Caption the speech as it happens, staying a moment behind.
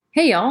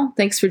Hey y'all,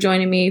 thanks for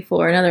joining me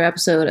for another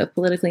episode of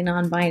Politically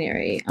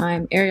Non-Binary.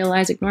 I'm Ariel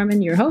Isaac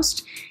Norman, your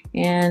host,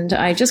 and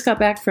I just got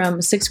back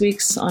from 6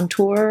 weeks on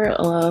tour,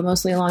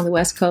 mostly along the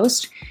West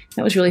Coast.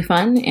 That was really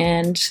fun,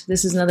 and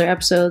this is another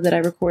episode that I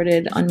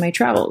recorded on my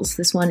travels,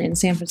 this one in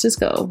San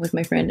Francisco with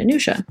my friend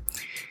Anusha.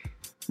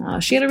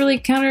 She had a really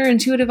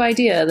counterintuitive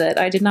idea that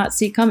I did not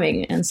see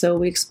coming, and so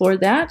we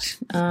explored that,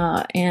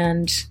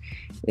 and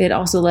it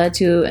also led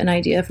to an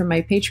idea for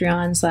my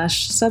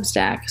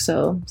Patreon/Substack,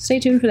 so stay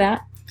tuned for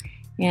that.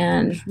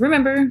 And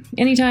remember,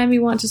 anytime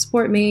you want to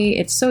support me,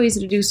 it's so easy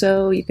to do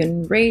so. You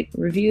can rate,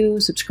 review,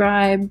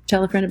 subscribe,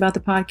 tell a friend about the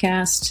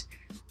podcast,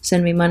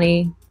 send me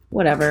money,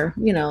 whatever.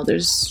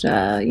 There's,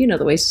 the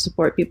ways to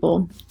support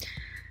people.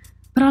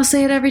 But I'll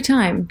say it every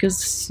time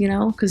because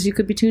you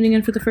could be tuning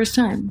in for the first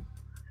time.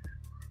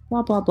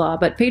 Blah, blah, blah.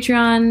 But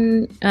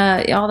Patreon,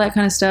 all that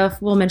kind of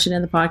stuff, we'll mention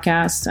in the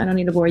podcast. I don't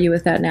need to bore you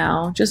with that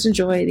now. Just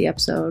enjoy the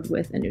episode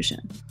with Anusha.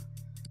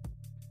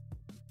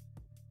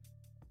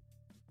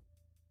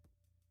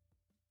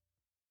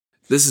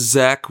 This is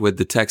Zach with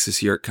the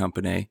Texas Yurt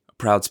Company, a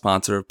proud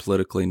sponsor of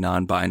Politically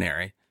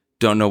Non-Binary.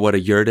 Don't know what a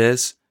yurt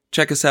is?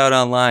 Check us out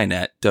online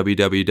at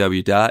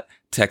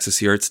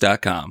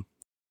www.texasyurts.com.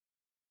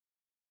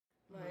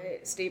 My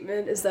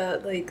statement is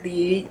that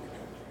the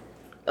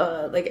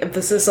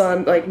emphasis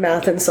on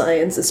math and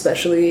science,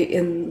 especially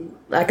in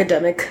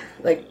academic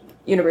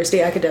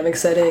university academic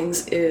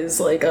settings, is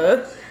a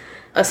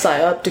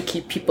psyop to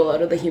keep people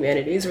out of the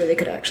humanities where they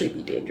could actually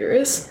be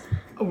dangerous.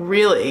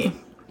 Really?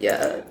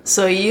 Yeah.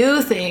 So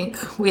you think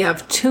we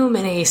have too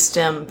many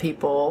STEM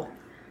people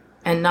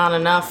and not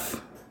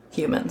enough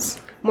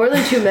humans? More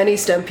than too many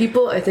STEM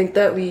people. I think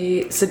that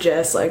we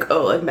suggest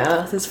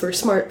math is for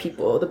smart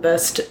people. The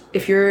best,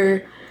 if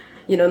you're,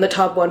 in the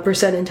top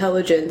 1%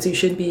 intelligence, you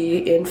should be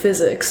in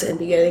physics and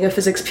be getting a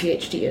physics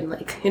PhD and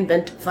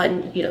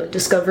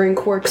discovering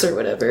quarks or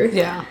whatever.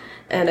 Yeah.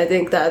 And I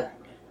think that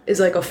is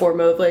a form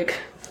of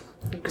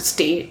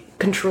state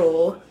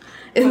control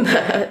in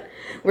that.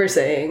 We're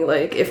saying,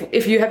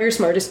 if you have your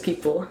smartest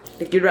people,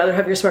 you'd rather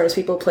have your smartest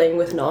people playing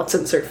with knots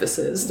and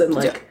surfaces than,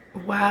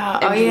 Wow.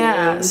 Oh,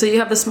 yeah. So you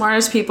have the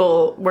smartest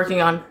people working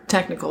on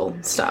technical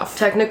stuff.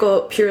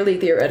 Technical, purely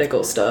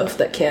theoretical stuff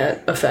that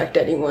can't affect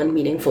anyone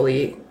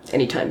meaningfully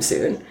anytime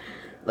soon.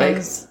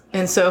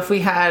 And so if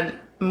we had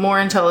more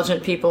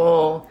intelligent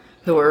people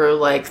who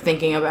were,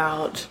 thinking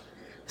about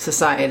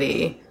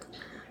society.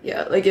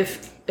 Yeah,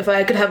 if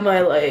I could have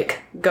my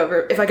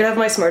if I could have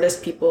my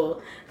smartest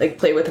people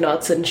play with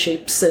knots and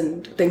shapes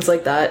and things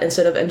like that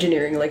instead of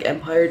engineering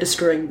empire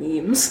destroying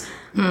memes,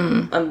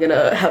 I'm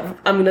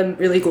gonna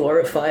really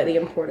glorify the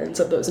importance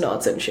of those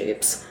knots and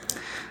shapes.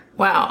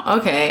 Wow.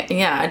 Okay.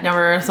 Yeah, I'd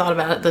never thought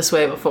about it this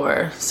way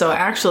before. So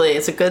actually,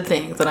 it's a good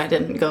thing that I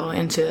didn't go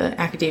into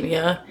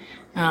academia.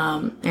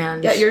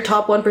 And yeah, your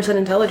top 1%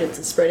 intelligence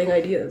is spreading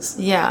ideas.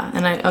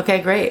 Yeah. Okay,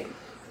 great,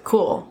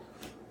 cool.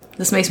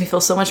 This makes me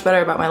feel so much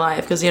better about my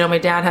life because, my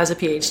dad has a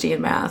PhD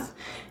in math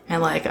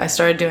and, I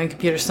started doing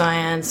computer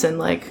science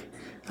and, I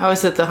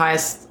was at the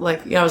highest,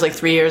 I was,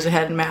 3 years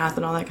ahead in math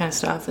and all that kind of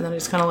stuff. And then I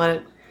just kind of let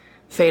it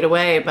fade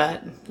away,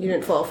 but... You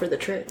didn't fall for the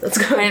trick. That's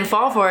good. I didn't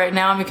fall for it.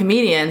 Now I'm a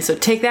comedian, so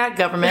take that,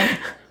 government.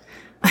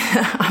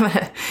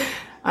 I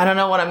don't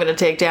know what I'm going to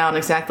take down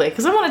exactly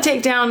because I want to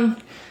take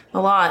down a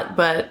lot,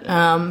 but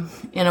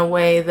in a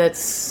way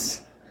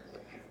that's...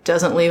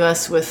 doesn't leave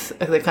us with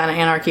the kind of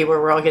anarchy where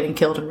we're all getting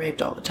killed and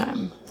raped all the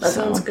time. That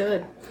sounds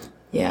good.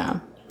 Yeah.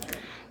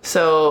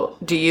 So,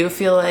 do you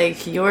feel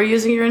like you're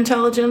using your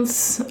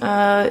intelligence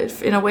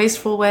in a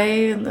wasteful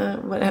way?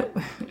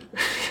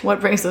 What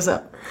brings this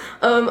up?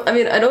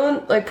 I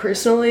don't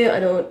personally.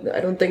 I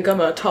don't think I'm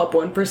a top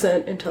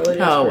 1% intelligence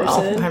person. Oh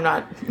well, I'm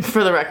not.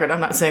 For the record,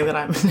 I'm not saying that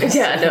I'm.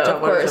 Yeah, no,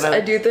 of course.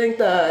 I do think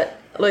that.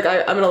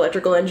 I'm an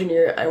electrical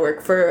engineer. I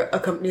work for a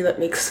company that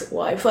makes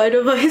Wi-Fi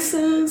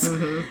devices.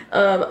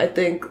 Mm-hmm. I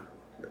think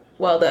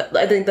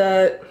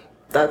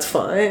that's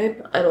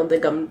fine. I don't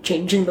think I'm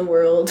changing the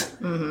world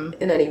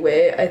in any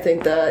way. I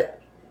think that...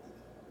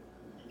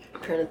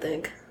 I'm trying to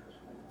think.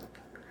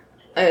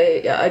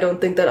 I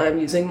don't think that I'm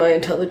using my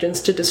intelligence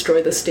to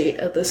destroy the state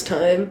at this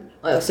time.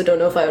 I also don't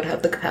know if I would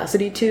have the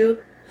capacity to.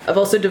 I've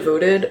also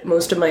devoted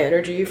most of my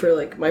energy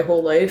for my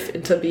whole life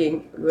into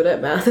being good at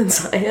math and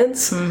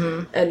science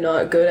and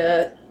not good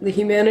at the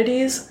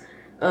humanities.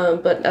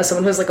 But as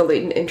someone who has a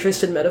latent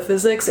interest in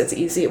metaphysics, it's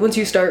easy. Once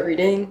you start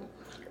reading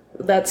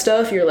that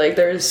stuff, you're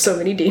there's so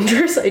many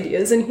dangerous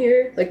ideas in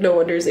here. No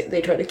wonder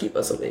they try to keep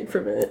us away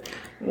from it.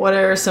 What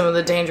are some of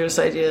the dangerous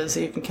ideas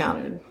that you've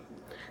encountered?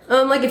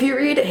 If you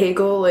read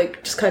Hegel,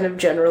 just kind of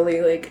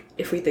generally,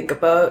 if we think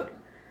about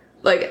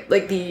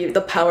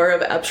the power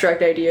of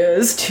abstract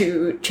ideas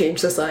to change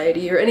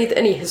society or any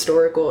theory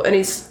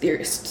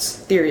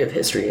of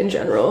history in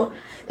general,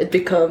 it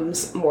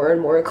becomes more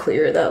and more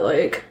clear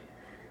that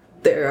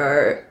there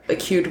are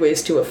huge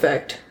ways to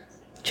affect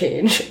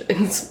change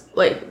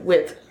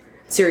with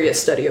serious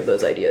study of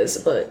those ideas,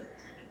 but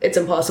it's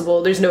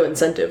impossible. There's no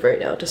incentive right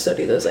now to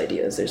study those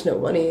ideas. There's no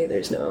money.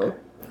 There's no...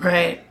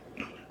 Right.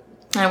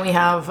 And we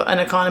have an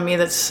economy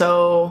that's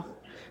so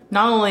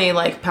not only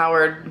like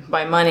powered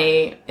by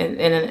money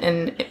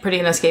in pretty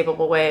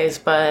inescapable ways,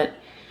 but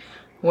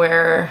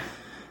where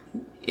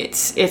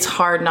it's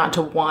hard not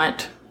to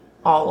want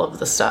all of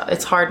the stuff.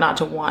 It's hard not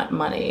to want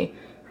money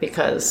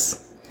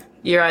because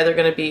you're either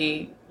going to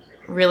be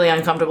really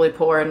uncomfortably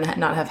poor and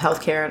not have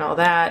health care and all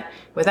that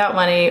without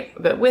money,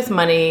 but with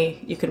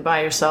money, you can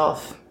buy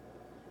yourself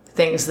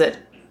things that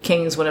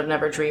kings would have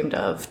never dreamed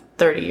of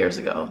 30 years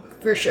ago.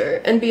 For sure.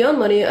 And beyond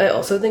money, I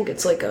also think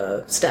it's like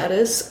a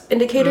status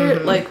indicator.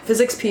 Like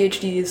physics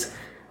PhDs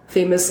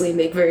famously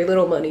make very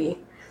little money.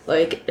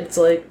 Like it's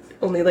like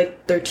only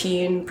like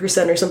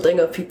 13% or something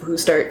of people who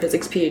start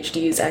physics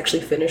PhDs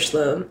actually finish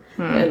them.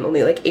 And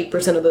only like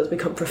 8% of those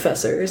become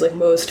professors. Like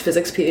most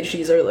physics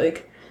PhDs are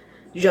like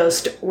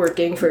just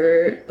working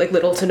for like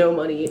little to no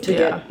money to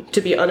get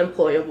to be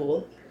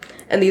unemployable.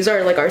 And these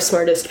are like our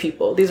smartest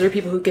people. These are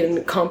people who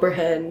can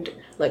comprehend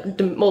like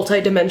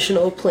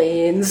multi-dimensional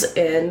planes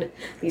and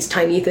these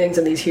tiny things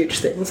and these huge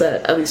things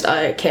that at least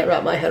I can't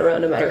wrap my head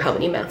around no matter how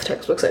many math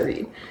textbooks I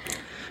read.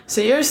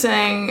 So you're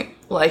saying,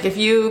 like, if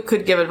you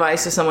could give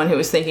advice to someone who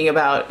was thinking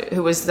about,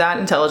 who was that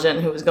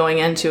intelligent, who was going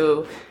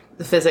into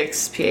the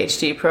physics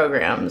PhD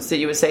programs, that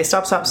you would say,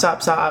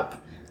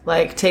 stop.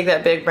 Like, take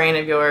that big brain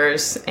of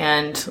yours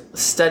and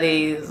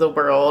study the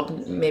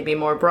world maybe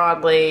more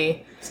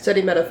broadly.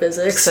 Study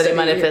metaphysics. Study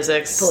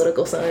metaphysics.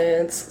 Political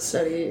science.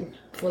 Study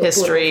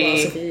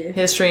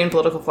history and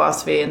political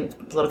philosophy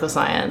and political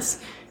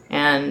science.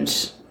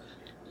 And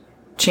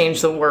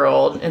change the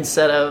world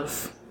instead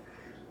of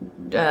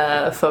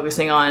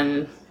focusing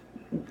on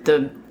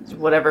the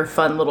whatever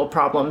fun little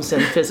problems in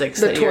physics.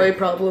 The toy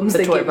problems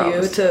they give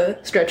you to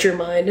stretch your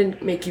mind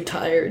and make you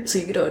tired so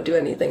you don't do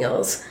anything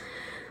else.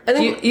 I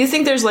think you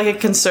think there's like a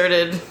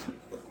concerted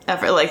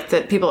effort, like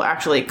that people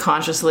actually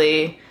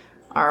consciously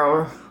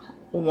are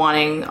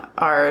wanting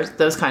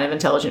those kind of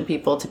intelligent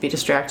people to be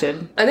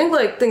distracted? I think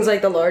like things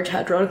like the Large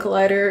Hadron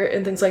Collider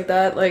and things like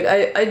that, like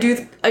I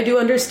do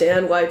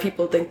understand why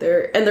people think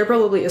there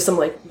probably is some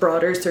like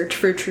broader search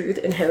for truth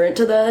inherent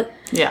to that.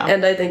 Yeah.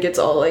 And I think it's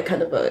all like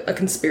kind of a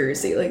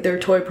conspiracy. Like they're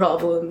toy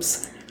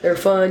problems, they're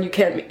fun, you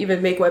can't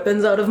even make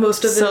weapons out of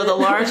most of it. So the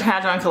Large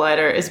Hadron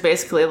Collider is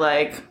basically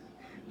like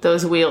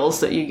those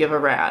wheels that you give a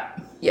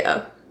rat.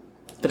 Yeah.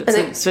 But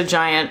it's a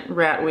giant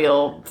rat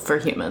wheel for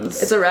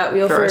humans. It's a rat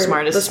wheel for the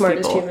smartest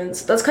people.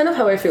 humans. That's kind of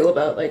how I feel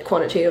about like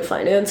quantitative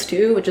finance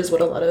too, which is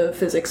what a lot of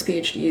physics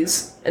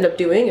PhDs end up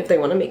doing if they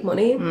want to make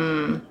money.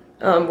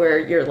 Where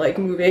you're like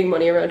moving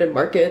money around in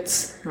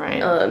markets.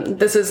 Right.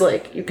 This is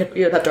like you'd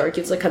have to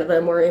argue it's like kind of a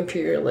more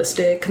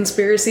imperialistic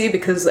conspiracy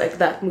because like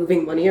that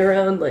moving money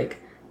around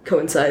like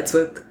coincides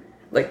with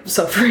like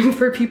suffering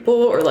for people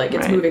or like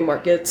it's moving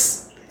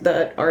markets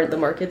that aren't the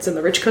markets in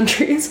the rich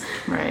countries.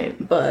 Right.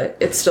 But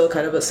it's still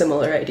kind of a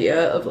similar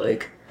idea of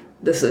like,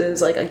 this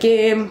is like a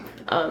game,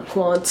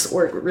 quants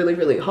work really,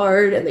 really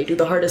hard and they do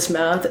the hardest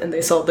math and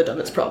they solve the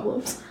dumbest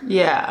problems.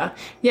 Yeah.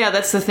 Yeah,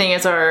 that's the thing,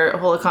 is our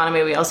whole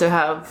economy, we also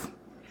have,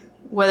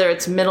 whether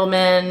it's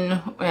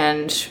middlemen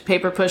and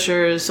paper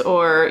pushers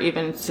or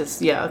even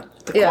just,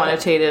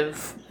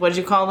 quantitative, what did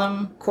you call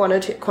them?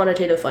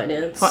 Quantitative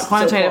finance.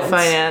 Quantitative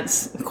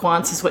finance.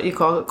 Quants is what you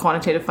call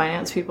quantitative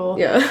finance people?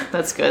 Yeah.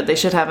 That's good. They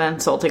should have an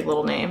insulting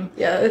little name.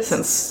 Yeah.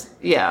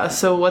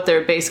 So what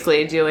they're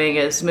basically doing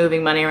is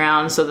moving money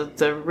around so that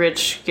the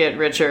rich get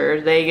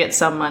richer, they get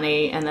some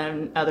money, and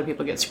then other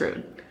people get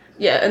screwed.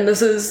 Yeah, and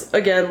this is,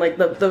 again, like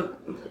the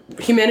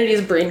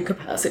humanity's brain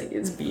capacity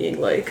is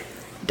being like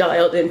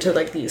dialed into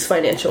like these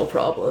financial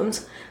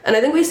problems. And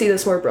I think we see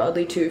this more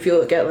broadly too if you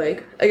look at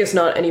like, I guess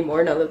not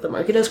anymore now that the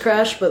market has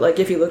crashed, but like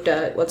if you looked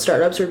at what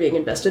startups were being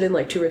invested in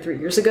like 2 or 3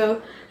 years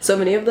ago, so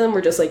many of them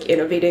were just like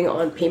innovating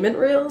on payment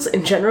rails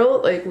in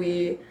general. Like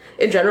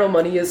in general,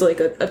 money is like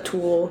a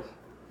tool.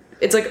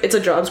 It's a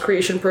jobs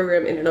creation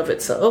program in and of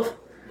itself.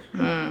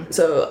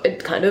 So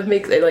it kind of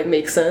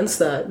makes sense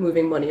that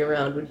moving money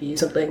around would be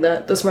something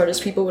that the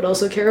smartest people would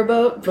also care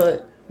about,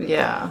 but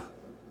yeah.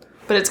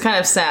 But it's kind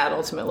of sad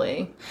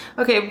ultimately.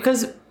 Okay,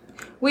 because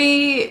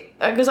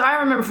I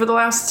remember for the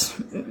last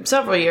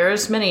several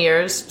years, many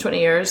years, 20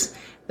 years,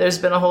 there's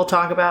been a whole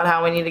talk about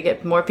how we need to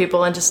get more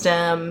people into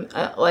STEM.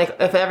 Like,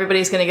 if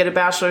everybody's going to get a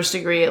bachelor's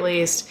degree at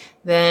least,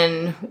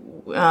 then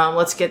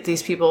let's get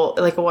these people,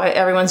 like, why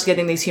everyone's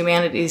getting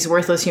these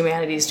worthless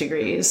humanities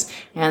degrees,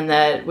 and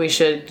that we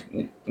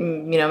should,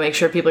 make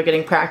sure people are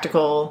getting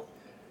practical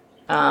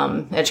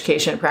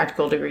education,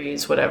 practical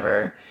degrees,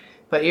 whatever.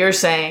 But you're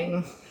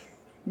saying,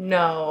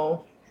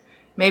 no,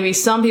 maybe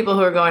some people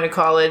who are going to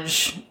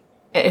college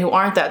who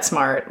aren't that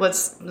smart.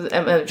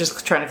 I'm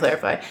just trying to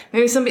clarify.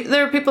 Maybe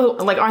there are people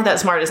who like aren't that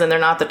smart, as in they're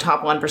not the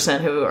top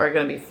 1% who are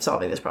going to be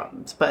solving these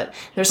problems. But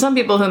there's some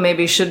people who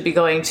maybe should be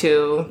going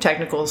to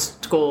technical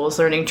schools,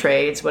 learning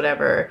trades,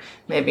 whatever,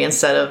 maybe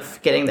instead of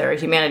getting their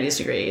humanities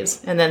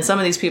degrees. And then some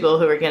of these people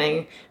who are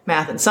getting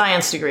math and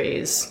science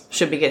degrees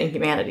should be getting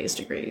humanities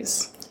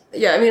degrees.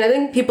 Yeah, I mean, I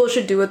think people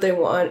should do what they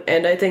want,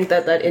 and I think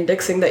that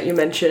indexing that you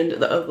mentioned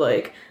of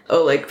like,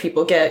 oh, like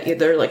people get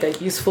either like a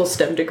useful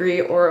STEM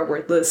degree or a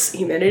worthless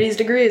humanities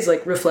degree is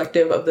like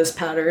reflective of this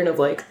pattern of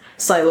like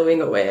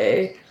siloing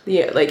away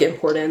the like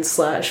importance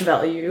slash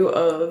value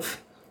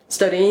of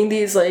studying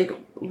these like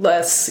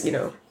less, you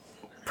know,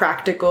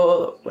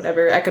 practical,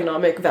 whatever,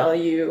 economic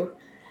value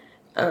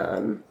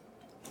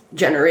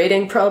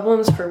generating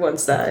problems for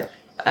ones that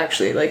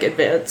actually like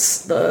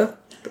advance the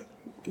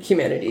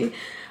humanity.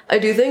 I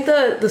do think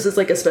that this is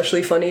like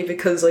especially funny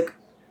because like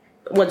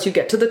once you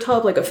get to the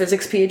top, like a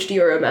physics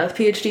PhD or a math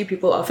PhD,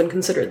 people often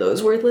consider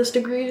those worthless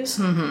degrees.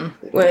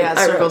 Mm-hmm. Yeah, it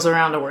circles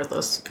around to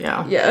worthless.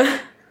 Yeah. Yeah.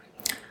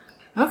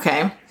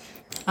 Okay.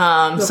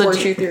 The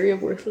horseshoe theory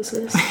of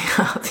worthlessness.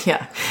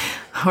 Yeah,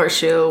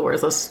 horseshoe,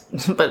 worthless,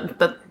 but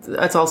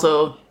that's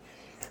also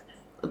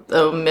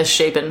a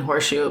misshapen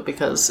horseshoe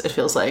because it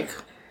feels like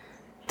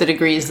the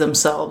degrees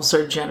themselves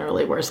are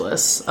generally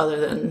worthless,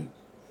 other than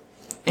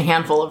a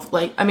handful of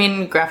like, I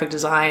mean, graphic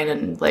design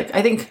and like,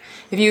 I think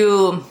if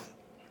you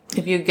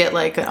get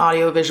like an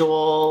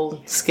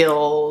audiovisual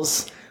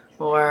skills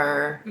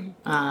or,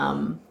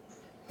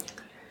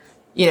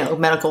 you know,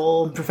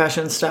 medical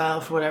profession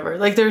stuff, whatever,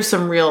 like there's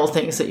some real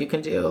things that you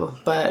can do,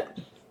 but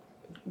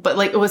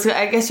like it was,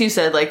 I guess you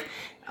said like,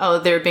 oh,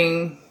 they're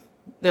looking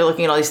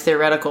at all these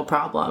theoretical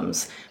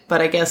problems,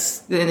 but I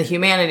guess in the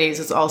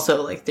humanities, it's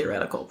also like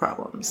theoretical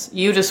problems.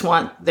 You just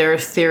want their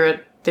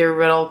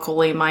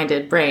theoretically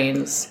minded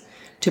brains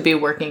to be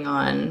working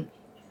on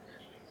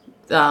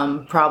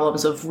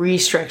problems of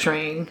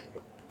restructuring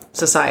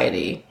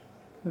society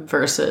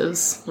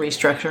versus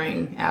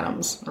restructuring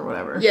atoms or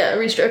whatever. Yeah,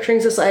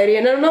 restructuring society.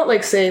 And I'm not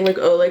like saying like,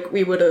 oh, like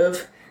we would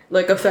have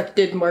like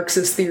affected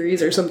Marxist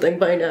theories or something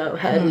by now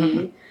had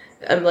we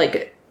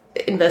like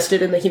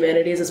invested in the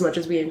humanities as much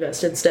as we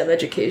invest in STEM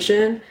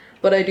education.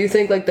 But I do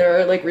think like there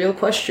are like real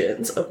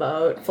questions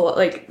about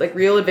like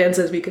real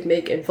advances we could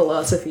make in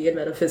philosophy and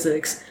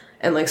metaphysics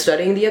and like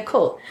studying the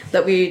occult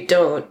that we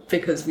don't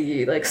because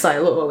we like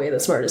silo away the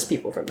smartest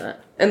people from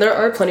that. And there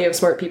are plenty of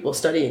smart people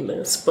studying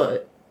this,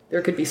 but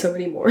there could be so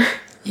many more.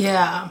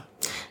 Yeah,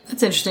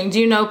 that's interesting.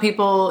 Do you know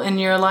people in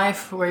your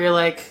life where you're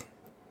like,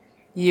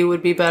 you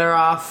would be better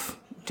off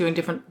doing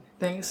different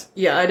things?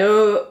 Yeah, I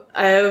know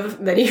I have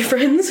many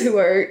friends who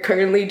are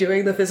currently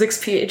doing the physics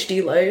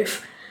PhD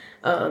life.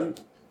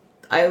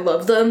 I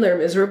love them. They're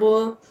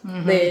miserable.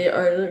 Mm-hmm. They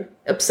are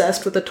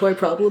obsessed with a toy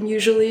problem,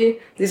 usually.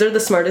 These are the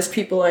smartest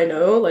people I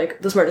know.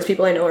 Like, the smartest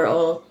people I know are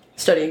all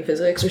studying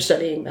physics or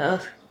studying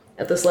math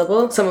at this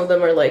level. Some of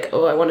them are like,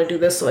 oh, I want to do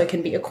this so I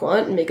can be a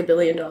quant and make $1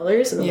 billion.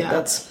 And yeah.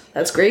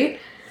 That's great.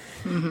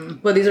 Mm-hmm.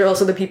 But these are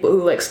also the people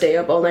who, like, stay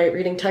up all night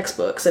reading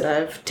textbooks, and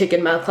I've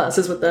taken math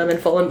classes with them and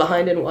fallen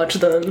behind and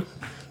watched them.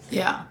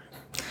 Yeah.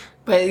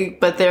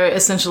 But they're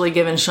essentially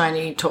given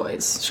shiny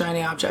toys,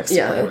 shiny objects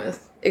to play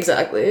with.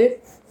 Exactly.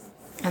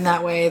 And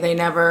that way they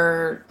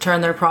never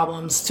turn their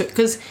problems to...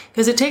 Because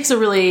it takes a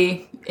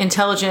really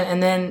intelligent...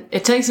 And then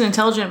it takes an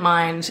intelligent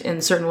mind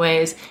in certain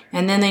ways.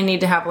 And then they need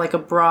to have, like, a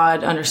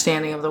broad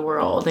understanding of the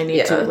world. They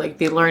need to, like,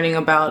 be learning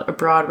about a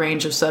broad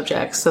range of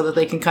subjects so that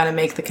they can kind of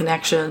make the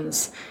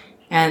connections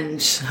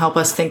and help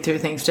us think through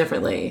things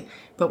differently.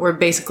 But we're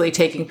basically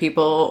taking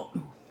people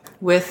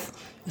with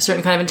a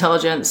certain kind of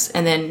intelligence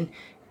and then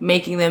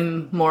making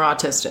them more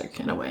autistic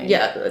in a way.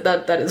 Yeah,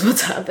 that is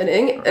what's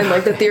happening. And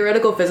like the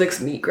theoretical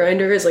physics meat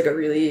grinder is like a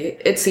really,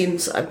 it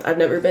seems, I've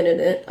never been in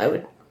it. I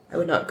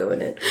would not go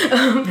in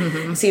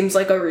it. Seems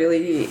like a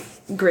really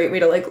great way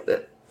to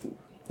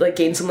like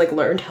gain some like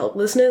learned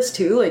helplessness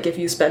too. Like if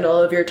you spend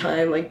all of your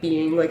time like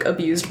being like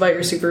abused by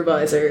your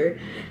supervisor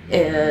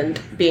and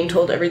being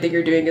told everything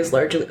you're doing is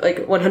largely like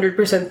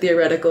 100%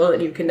 theoretical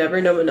and you can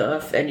never know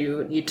enough and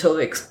you need to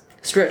like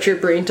stretch your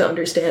brain to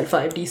understand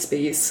 5D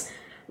space.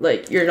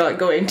 Like, you're not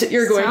going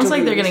to... Sounds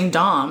like they're getting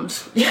domed.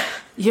 Yeah.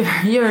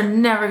 You're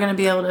never going to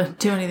be able to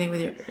do anything with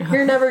your...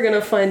 You're never going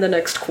to find the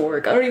next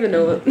quark. I don't even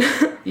know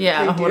what...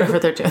 Yeah, whatever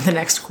they're doing. The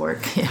next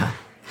quark. Yeah.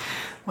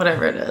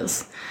 Whatever it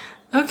is.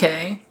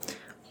 Okay.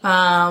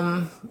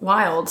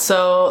 Wild.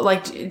 So,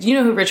 like, do you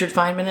know who Richard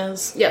Feynman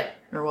is? Yeah.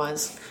 Or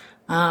was?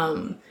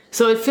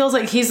 So it feels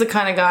like he's the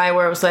kind of guy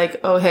where it was like,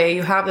 oh, hey,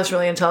 you have this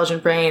really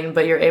intelligent brain,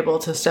 but you're able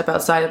to step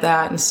outside of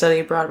that and study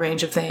a broad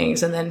range of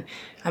things. And then,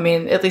 I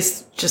mean, at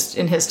least just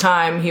in his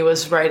time, he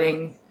was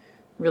writing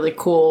really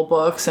cool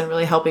books and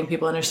really helping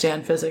people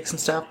understand physics and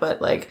stuff. But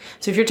like,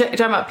 so if you're talking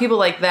about people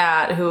like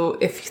that, who,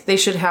 if they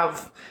should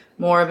have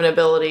more of an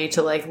ability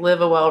to like live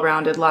a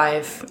well-rounded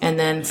life and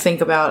then think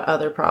about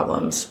other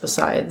problems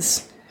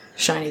besides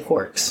shiny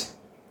quarks.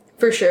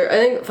 For sure. I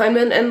think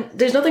Feynman, and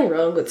there's nothing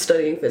wrong with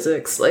studying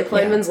physics. Like,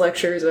 Feynman's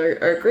lectures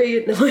are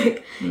great.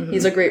 Like,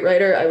 he's a great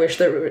writer.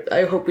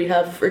 I hope we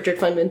have Richard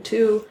Feynman,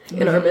 too,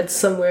 in our midst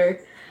somewhere.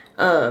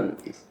 And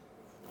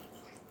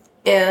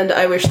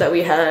I wish that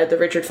we had the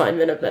Richard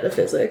Feynman of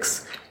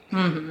metaphysics.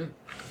 Mm-hmm.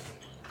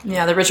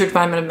 Yeah, the Richard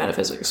Feynman of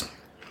metaphysics.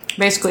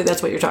 Basically,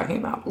 that's what you're talking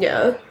about.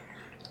 Yeah.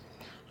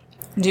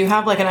 Do you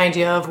have, like, an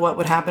idea of what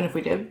would happen if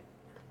we did?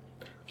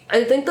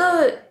 I think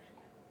that...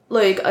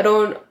 Like,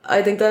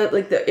 I think that,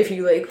 like, if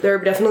you, like, there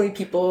are definitely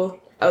people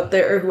out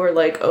there who are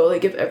like, oh,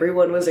 like, if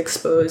everyone was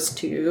exposed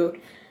to,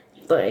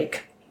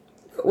 like,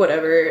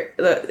 whatever,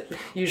 that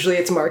usually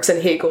it's Marx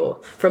and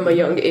Hegel from a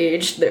young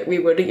age, that we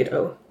would, you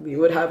know, we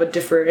would have a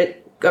different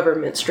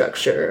government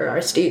structure, or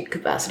our state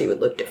capacity would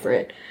look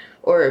different,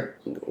 or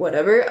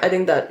whatever. I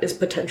think that is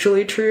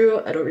potentially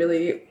true. I don't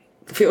really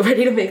feel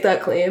ready to make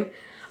that claim.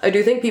 I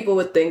do think people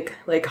would think,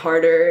 like,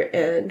 harder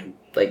and,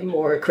 like,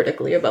 more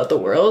critically about the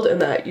world,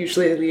 and that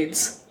usually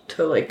leads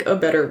to, like, a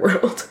better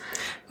world.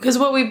 Because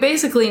what we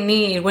basically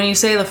need, when you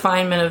say the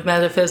Feynman of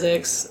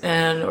metaphysics,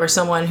 or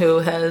someone who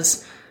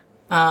has,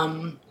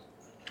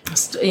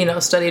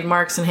 studied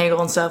Marx and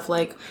Hegel and stuff,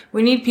 like,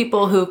 we need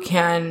people who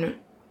can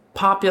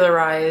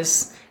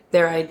popularize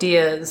their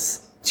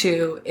ideas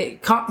to,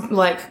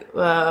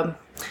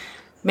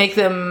 make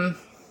them,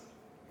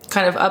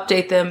 kind of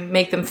update them,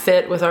 make them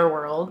fit with our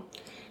world,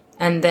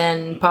 and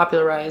then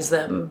popularize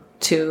them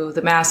to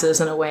the masses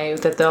in a way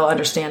that they'll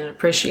understand and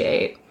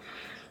appreciate.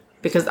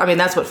 Because, I mean,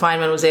 that's what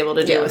Feynman was able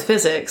to do with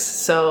physics.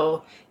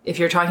 So if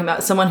you're talking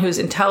about someone who's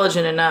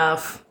intelligent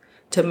enough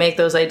to make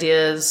those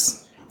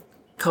ideas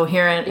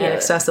coherent and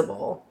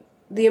accessible.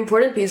 The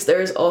important piece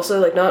there is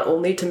also, like, not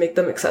only to make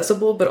them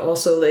accessible, but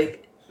also,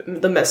 like,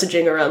 the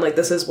messaging around, like,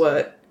 this is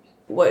what,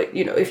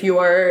 you know, if you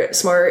are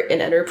smart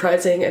and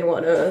enterprising and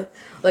want to,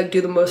 like, do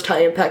the most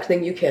high impact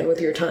thing you can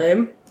with your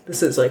time,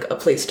 this is, like, a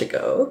place to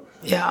go.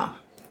 Yeah.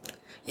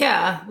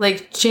 Yeah,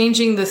 like, it's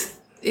changing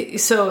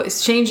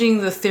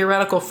the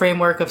theoretical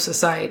framework of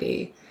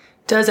society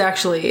does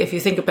actually, if you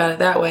think about it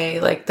that way,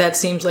 like, that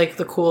seems like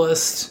the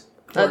coolest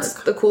work. That's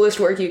the coolest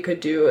work you could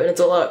do, and it's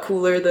a lot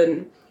cooler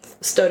than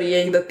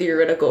studying the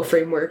theoretical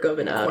framework of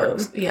an atom.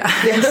 Yeah.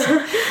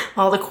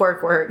 All the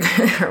quark work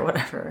or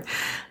whatever.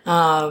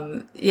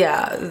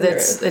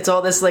 It's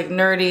all this, like,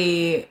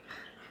 nerdy,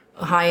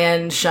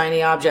 high-end,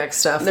 shiny object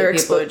stuff that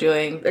people are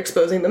doing.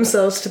 Exposing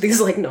themselves to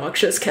these, like,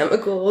 noxious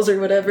chemicals or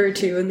whatever,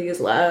 too, in these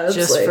labs.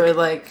 Just like, for,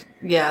 like,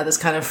 this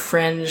kind of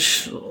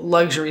fringe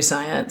luxury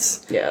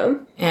science. Yeah.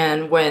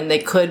 And when they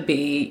could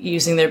be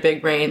using their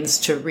big brains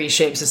to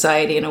reshape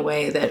society in a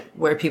way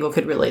where people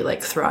could really,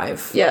 like,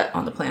 thrive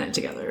on the planet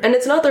together. And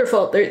it's not their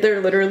fault. They're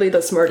literally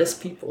the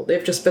smartest people.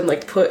 They've just been,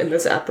 like, put in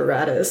this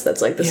apparatus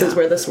that's like, this is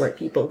where the smart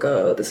people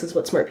go. This is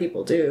what smart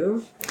people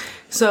do.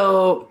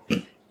 So,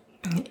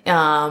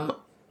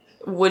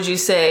 would you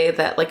say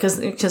that, like,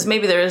 because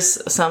maybe there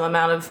is some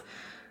amount of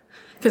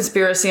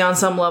conspiracy on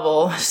some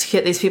level to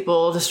get these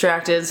people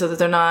distracted so that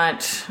they're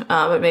not,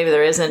 but maybe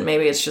there isn't.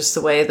 Maybe it's just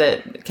the way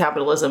that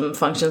capitalism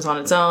functions on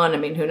its own. I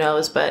mean, who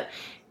knows? But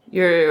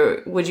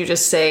would you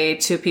just say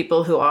to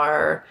people who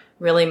are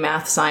really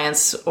math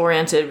science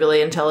oriented,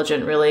 really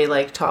intelligent, really,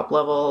 like, top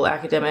level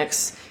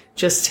academics,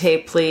 just,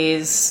 hey,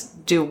 please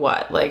do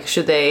what? Like,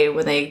 should they,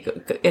 when they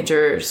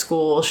enter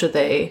school, should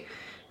they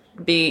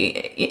be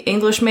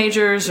English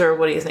majors, or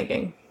what are you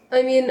thinking?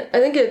 I mean, I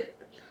think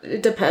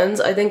it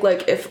depends. I think,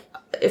 like,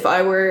 if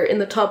I were in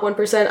the top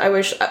 1%,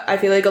 I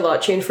feel like a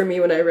lot changed for me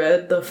when I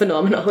read The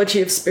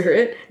Phenomenology of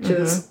Spirit, which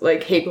is,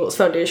 like, Hegel's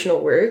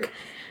foundational work.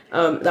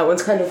 That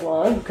one's kind of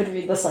long. You could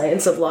read The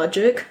Science of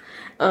Logic.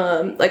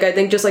 Like, I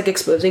think just, like,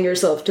 exposing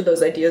yourself to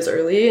those ideas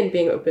early and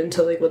being open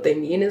to, like, what they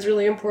mean is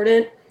really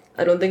important.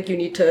 I don't think you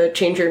need to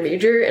change your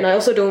major, and I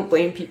also don't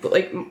blame people.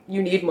 Like,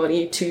 you need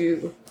money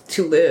to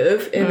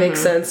live. It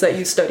makes sense that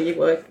you study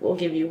what will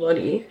give you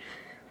money.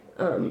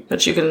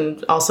 But you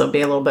can also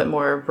be a little bit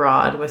more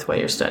broad with what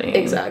you're studying.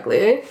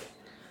 Exactly.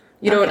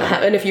 You don't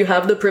have, and if you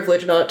have the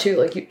privilege not to,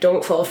 like, you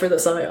don't fall for the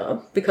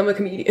psyop. Become a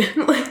comedian.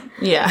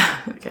 Yeah.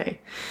 Okay.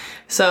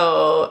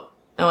 So,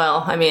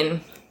 well, I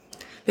mean,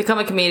 become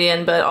a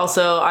comedian, but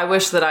also I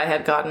wish that I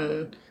had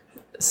gotten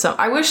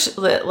I wish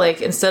that,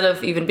 like, instead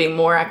of even being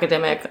more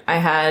academic, I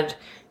had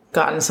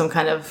gotten some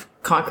kind of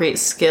concrete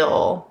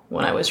skill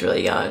when I was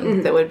really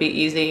young that would be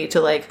easy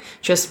to, like,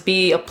 just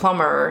be a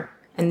plumber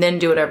and then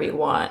do whatever you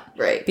want.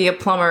 Right. Be a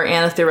plumber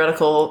and a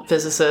theoretical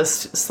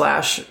physicist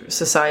 /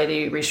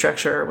 society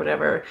restructure or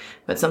whatever,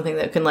 but something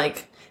that can,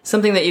 like,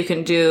 something that you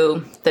can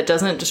do that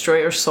doesn't destroy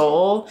your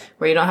soul,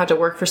 where you don't have to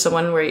work for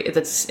someone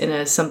that's in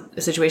a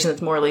situation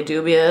that's morally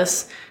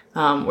dubious,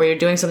 where you're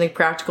doing something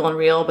practical and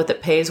real, but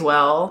that pays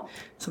well,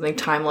 something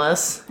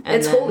timeless. And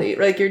it's holy.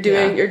 Like, you're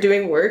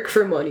doing work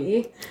for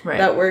money. Right.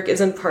 That work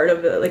isn't part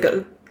of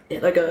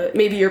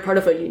maybe you're part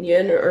of a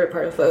union or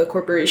part of a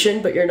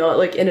corporation, but you're not,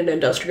 like, in an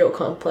industrial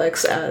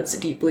complex as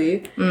deeply.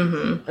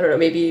 Mm-hmm.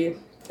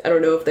 I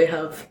don't know if they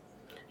have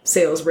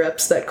sales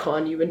reps that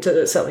con you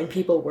into selling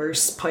people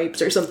worse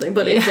pipes or something,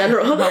 but in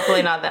general,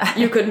 hopefully not that.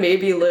 You could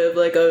maybe live,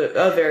 like,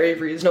 a very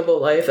reasonable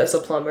life as a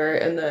plumber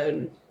and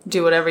then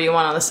do whatever you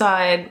want on the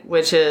side,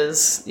 which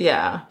is,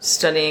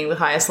 studying the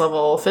highest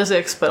level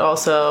physics, but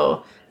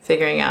also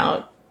figuring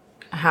out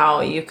how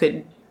you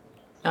could,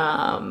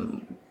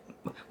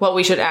 what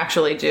we should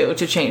actually do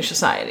to change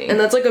society. And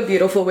that's, like, a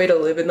beautiful way to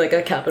live in, like,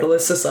 a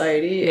capitalist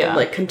society and,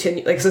 like,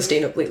 continue, like,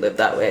 sustainably live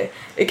that way.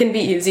 It can be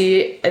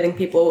easy. I think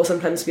people will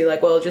sometimes be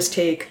like, well, just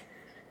take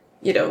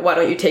why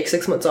don't you take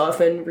 6 months off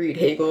and read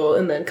Hegel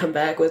and then come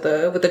back with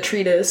a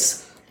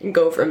treatise and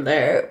go from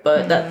there?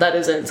 But that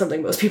isn't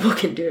something most people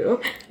can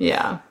do.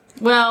 Yeah.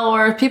 Well,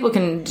 or people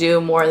can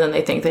do more than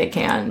they think they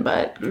can,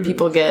 but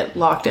people get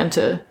locked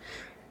into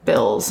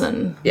bills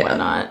and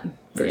whatnot.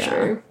 For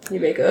sure. You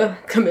make a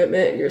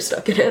commitment and you're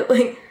stuck in it.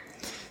 Like,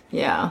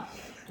 yeah.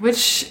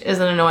 Which is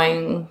an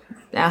annoying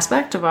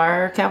aspect of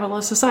our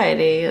capitalist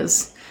society,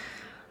 is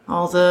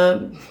all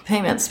the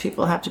payments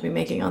people have to be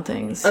making on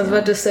things. I was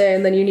about to say,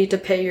 and then you need to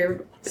pay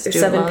your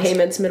Student 7 loans.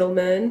 payments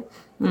middlemen.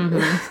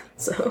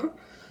 So.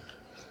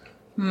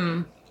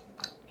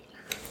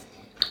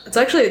 It's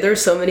actually,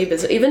 there's so many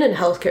business, even in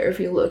healthcare, if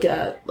you look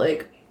at,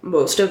 like,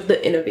 most of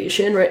the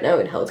innovation right now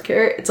in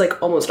healthcare, it's,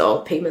 like, almost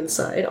all payment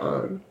side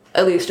on,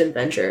 at least in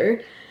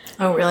venture.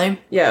 Oh, really?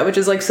 Yeah, which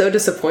is, like, so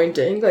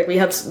disappointing. Like, we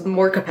have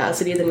more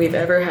capacity than we've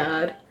ever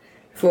had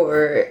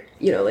for,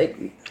 like,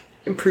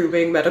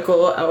 improving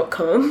medical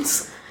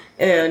outcomes.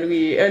 And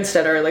we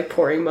instead are, like,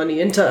 pouring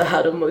money into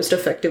how to most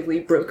effectively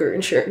broker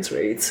insurance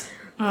rates.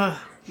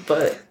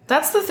 But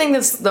that's the thing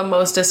that's the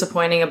most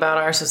disappointing about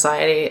our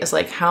society, is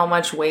like how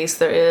much waste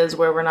there is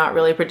where we're not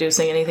really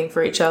producing anything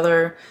for each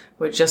other.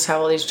 We just have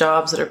all these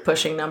jobs that are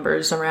pushing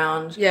numbers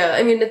around. yeah,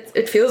 I mean,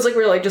 it feels like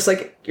we're like just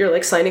like you're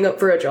like signing up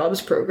for a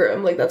jobs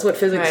program. Like that's what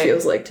physics Right.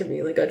 feels like to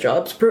me, like a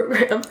jobs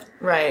program.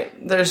 Right.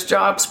 There's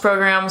jobs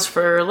programs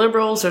for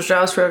liberals, there's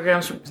jobs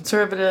programs for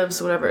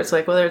conservatives, whatever. It's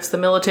like whether it's the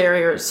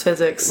military or it's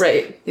physics.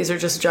 Right. These are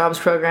just jobs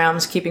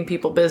programs, keeping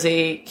people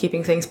busy,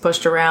 keeping things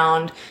pushed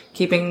around,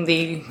 keeping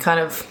the kind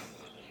of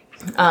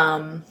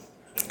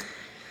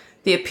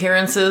the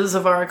appearances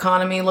of our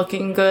economy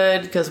looking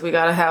good, because we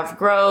got to have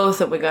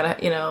growth and we got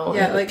to,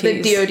 Yeah, like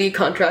appease- the DoD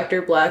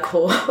contractor black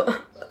hole.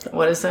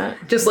 What is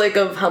that? Just like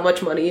of how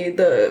much money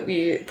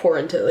we pour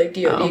into like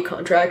DoD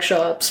contract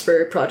shops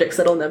for projects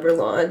that'll never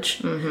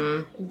launch.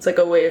 Mm-hmm. It's like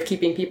a way of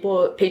keeping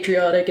people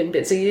patriotic and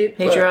busy. but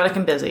Patriotic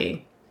and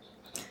busy.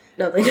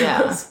 Nothing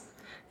Yeah. else.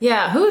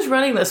 Yeah, who's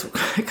running this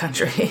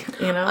country?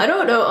 I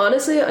don't know.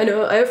 Honestly,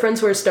 I have friends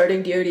who are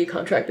starting DoD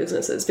contract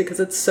businesses because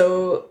it's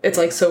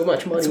like so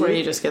much money. It's where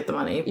you just get the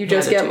money. You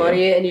just handed get to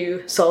money you. and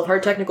you solve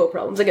hard technical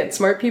problems. Again,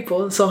 smart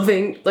people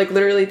solving like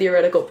literally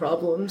theoretical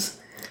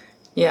problems.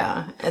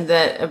 Yeah,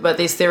 but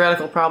these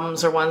theoretical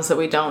problems are ones that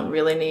we don't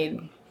really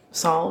need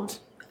solved.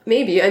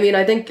 Maybe. I mean,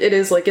 I think it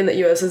is like in the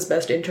U.S.'s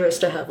best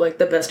interest to have like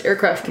the best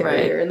aircraft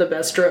carrier Right. and the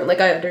best drone. Like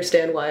I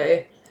understand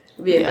why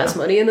we invest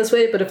money in this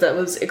way, but if that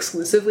was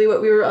exclusively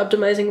what we were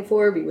optimizing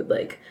for, we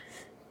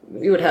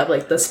would have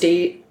like the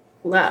state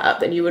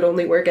lab and you would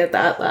only work at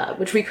that lab,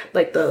 which we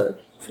like the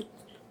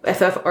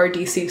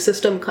FFRDC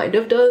system kind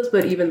of does,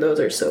 but even those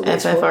are so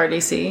wasteful.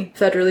 FFRDC.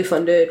 Federally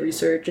funded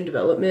research and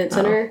development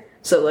center.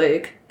 So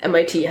like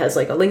MIT has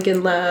like a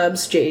Lincoln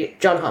Labs,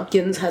 John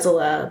Hopkins has a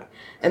lab,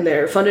 and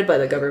they're funded by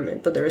the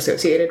government, but they're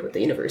associated with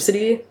the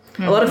university.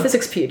 A lot of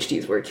physics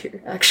PhDs work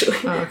here, actually.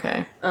 Oh,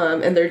 okay.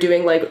 And they're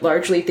doing like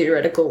largely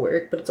theoretical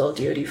work, but it's all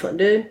DoD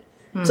funded.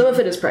 Some of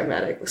it is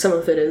pragmatic, some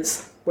of it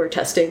is we're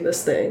testing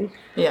this thing.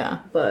 Yeah.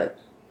 But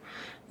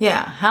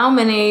Yeah. How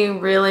many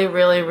really,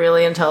 really,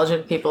 really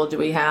intelligent people do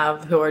we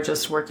have who are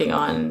just working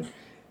on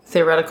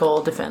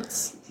theoretical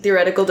defense?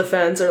 theoretical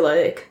defense are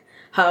like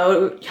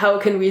how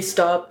can we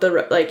stop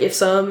like if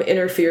some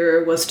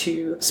interferer was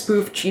to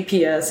spoof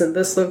GPS in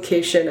this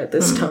location at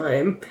this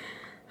time,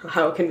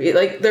 how can we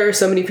like there are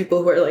so many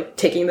people who are like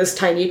taking this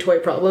tiny toy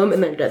problem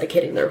and they're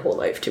dedicating their whole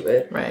life to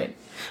it. Right.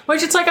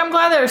 Which it's like, I'm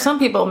glad there are some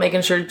people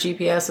making sure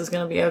GPS is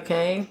going to be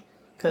okay.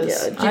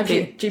 Because Yeah,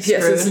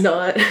 GPS is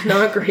not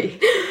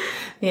great.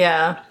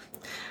 Yeah.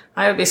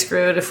 I would be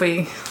screwed if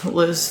we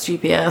lose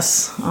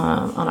GPS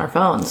on our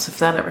phones, if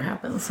that ever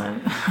happens.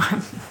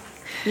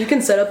 You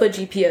can set up a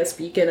GPS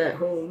beacon at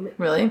home.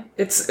 Really?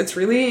 It's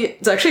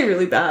actually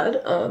really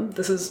bad.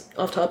 This is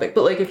off topic,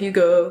 but like if you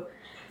go,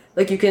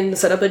 like you can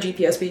set up a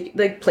GPS beacon,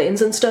 like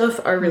planes and stuff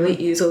are really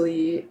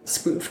easily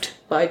spoofed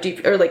by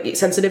or like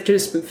sensitive to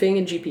spoofing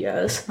in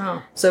GPS.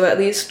 Oh. So at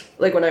least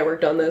like when I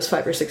worked on this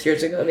 5 or 6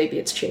 years ago, maybe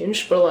it's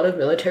changed, but a lot of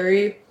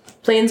military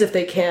planes, if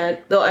they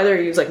can't, they'll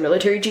either use like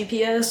military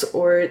GPS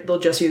or they'll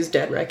just use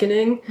dead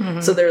reckoning.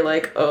 So they're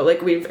like, oh,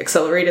 like we've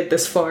accelerated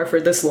this far for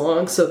this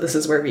long, so this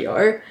is where we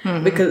are,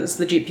 because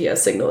the GPS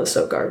signal is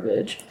so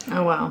garbage.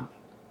 Oh, wow.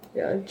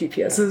 Yeah,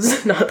 GPS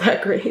is not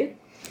that great.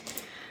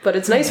 But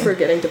it's nice for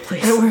getting to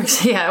places. It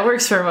works. Yeah, it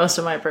works for most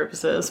of my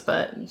purposes,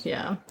 but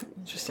yeah,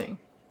 interesting.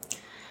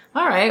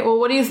 All right. Well,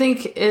 what do you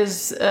think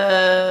is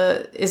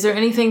there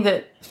anything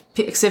that,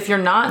 if you're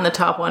not in the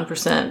top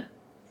 1%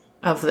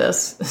 of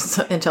this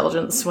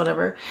intelligence,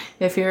 whatever,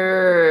 if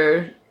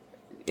you're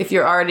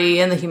already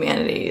in the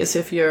humanities,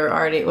 if you're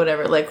already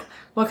whatever, like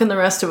what can the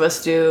rest of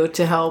us do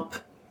to help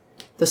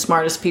the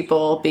smartest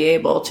people be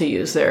able to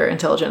use their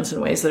intelligence in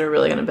ways that are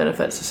really going to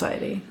benefit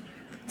society?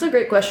 It's a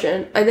great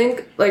question. I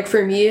think, like,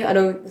 for me, I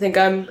don't think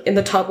I'm in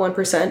the top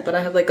 1%, but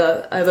I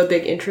have a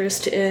big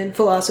interest in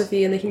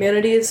philosophy and the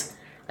humanities.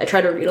 I try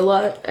to read a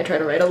lot. I try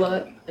to write a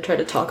lot. I try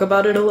to talk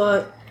about it a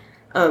lot.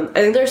 I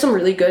think there's some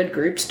really good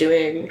groups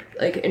doing,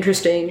 like,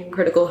 interesting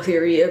critical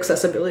theory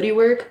accessibility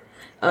work.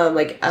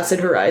 Like Acid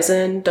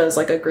Horizon does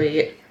like a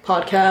great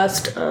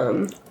podcast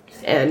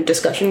and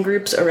discussion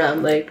groups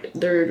around like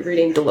they're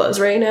reading Deleuze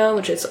right now,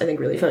 which is I think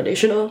really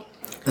foundational.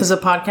 Is a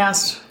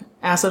podcast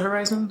Acid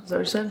Horizon? Is that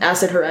what you said?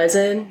 Acid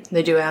Horizon.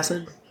 They do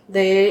acid.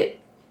 They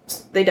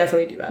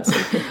definitely do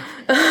acid,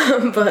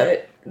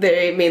 but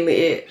they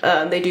mainly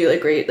they do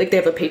like great like they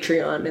have a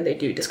Patreon and they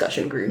do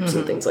discussion groups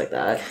and things like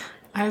that.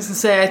 I was gonna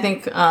say I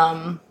think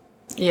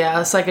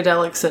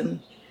psychedelics and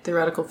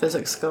theoretical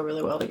physics go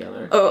really well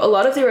together. Oh, a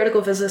lot of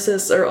theoretical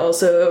physicists are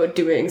also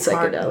doing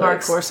psychedelics.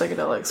 Hardcore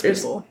psychedelics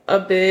There's people. a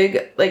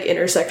big like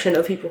intersection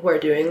of people who are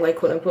doing like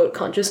quote unquote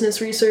consciousness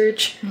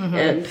research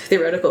and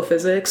theoretical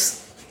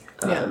physics.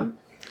 And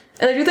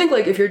I do think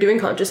like if you're doing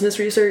consciousness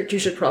research, you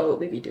should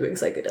probably be doing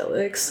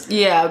psychedelics.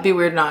 Yeah, it'd be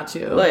weird not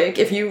to. Like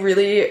if you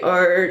really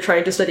are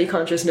trying to study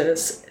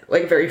consciousness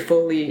like very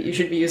fully, you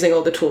should be using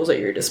all the tools at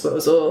your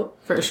disposal.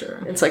 For sure.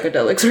 And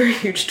psychedelics are a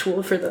huge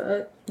tool for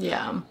that.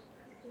 Yeah.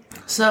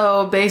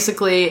 So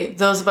basically,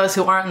 those of us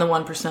who aren't in the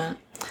 1%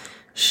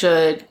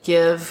 should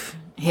give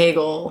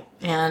Hegel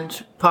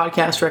and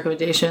podcast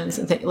recommendations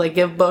and like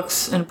give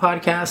books and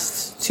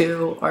podcasts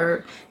to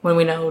our when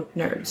we know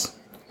nerds.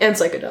 And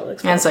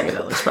psychedelics. And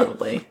psychedelics,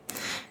 probably.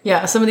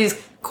 Yeah, some of these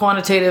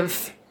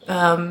quantitative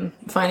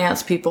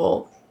finance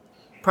people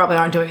probably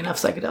aren't doing enough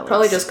psychedelics.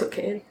 Probably just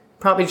cocaine.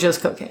 Probably just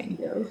cocaine.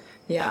 Yeah.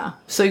 Yeah.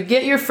 So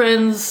get your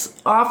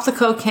friends off the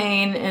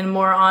cocaine and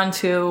more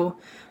onto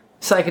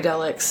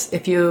psychedelics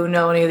if you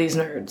know any of these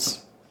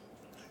nerds.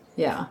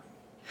 Yeah.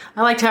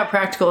 I like to have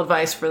practical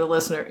advice for the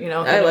listener, you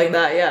know. I like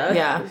that, yeah.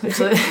 Yeah.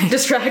 So,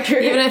 distract her.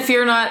 even if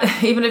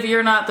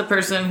you're not the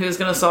person who's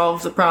going to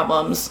solve the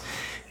problems,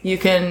 you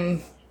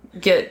can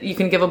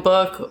give a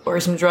book or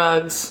some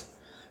drugs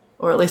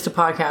or at least a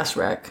podcast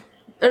rec.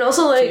 And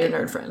also, like, to your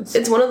nerd friends.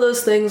 It's one of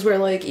those things where,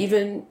 like,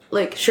 even,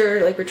 like,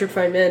 sure, like, Richard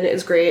Feynman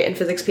is great and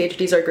physics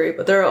PhDs are great,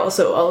 but there are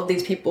also all of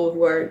these people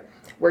who are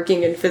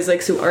working in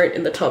physics who aren't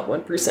in the top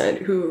 1%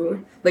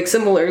 who, like,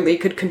 similarly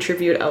could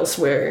contribute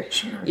elsewhere,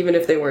 even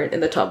if they weren't in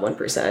the top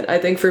 1%. I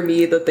think for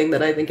me, the thing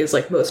that I think is,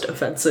 like, most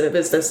offensive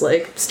is this,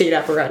 like, state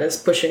apparatus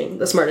pushing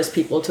the smartest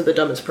people to the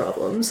dumbest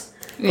problems.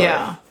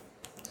 Yeah.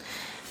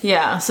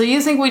 Yeah. So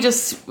you think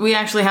we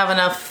actually have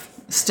enough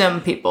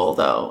STEM people,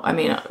 though? I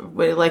mean,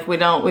 we've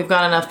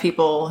got enough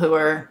people who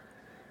are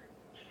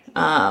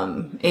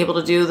able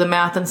to do the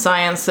math and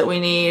science that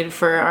we need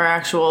for our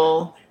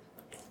actual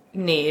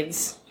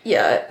needs.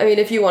 Yeah, I mean,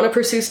 if you want to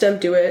pursue STEM,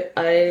 do it.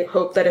 I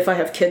hope that if I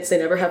have kids, they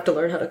never have to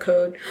learn how to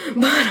code.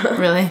 But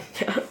really?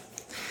 Yeah.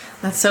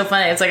 That's so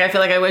funny. It's like I feel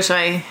like I wish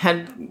I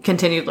had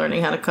continued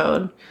learning how to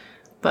code,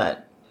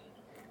 but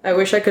I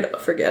wish I could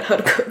forget how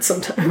to code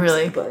sometimes.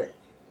 Really? But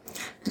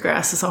the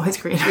grass is always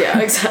greener. Yeah,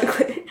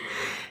 exactly.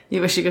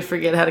 You wish you could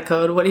forget how to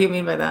code. What do you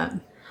mean by that?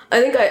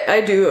 I think I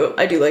do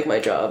like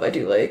my job. I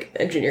do like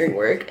engineering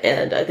work,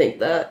 and I think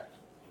that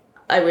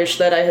I wish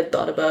that I had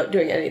thought about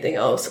doing anything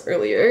else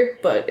earlier,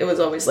 but it was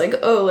always like,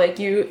 oh, like,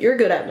 you're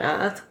good at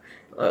math.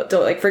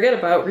 Don't, like, forget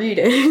about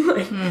reading.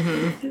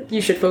 Like, you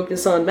should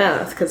focus on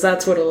math, because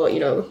that's what'll, you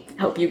know,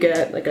 help you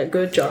get, like, a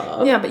good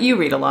job. Yeah, but you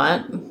read a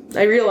lot.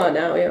 I read a lot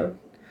now, yeah.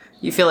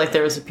 You feel like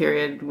there was a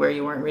period where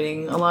you weren't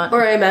reading a lot?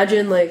 Or I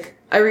imagine, like,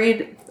 I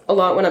read a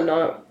lot when I'm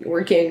not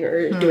working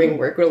or doing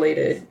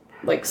work-related,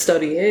 like,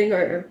 studying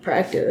or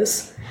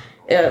practice.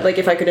 Like,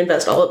 if I could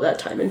invest all of that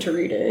time into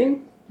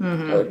reading,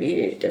 that would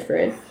be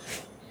different.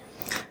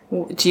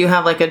 Do you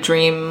have, like, a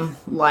dream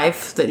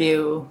life that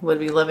you would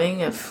be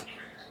living if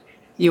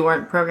you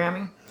weren't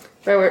programming?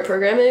 If I weren't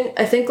programming,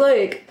 I think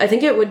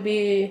it would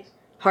be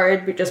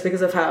hard just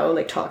because of how,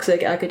 like,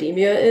 toxic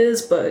academia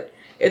is, but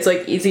it's,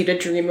 like, easy to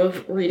dream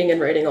of reading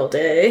and writing all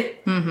day.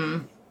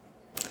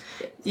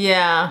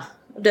 Yeah.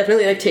 I've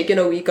definitely, like, taken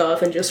a week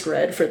off and just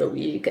read for the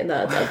week, and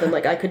I've been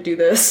like, I could do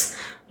this.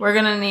 We're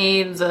going to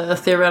need the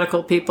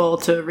theoretical people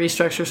to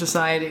restructure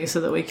society so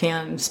that we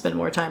can spend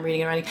more time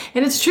reading and writing.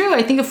 And it's true.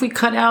 I think if we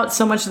cut out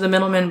so much of the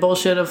middleman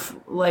bullshit of,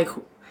 like,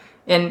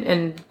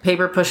 and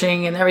paper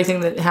pushing and everything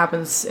that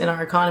happens in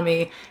our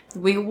economy,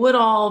 we would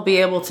all be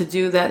able to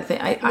do that thing.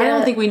 I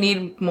don't think we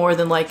need more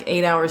than, like,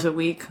 8 hours a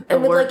week of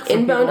and with, work like,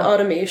 inbound people.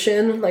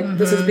 Automation, like,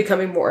 this is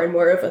becoming more and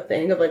more of a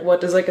thing of, like,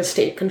 what does, like, a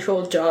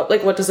state-controlled job,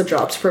 like, what does a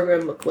jobs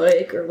program look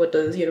like, or what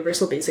does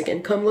universal basic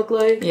income look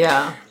like?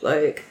 Yeah.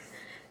 Like,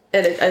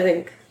 and I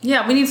think...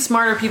 Yeah, we need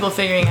smarter people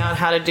figuring out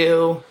how to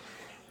do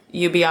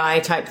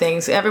UBI type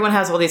things. Everyone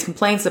has all these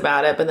complaints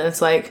about it, but then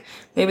it's like,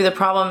 maybe the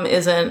problem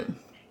isn't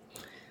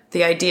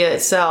the idea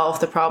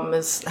itself. The problem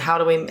is how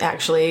do we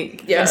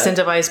actually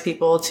incentivize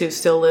people to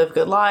still live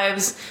good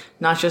lives,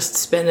 not just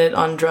spend it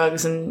on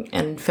drugs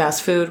and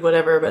fast food,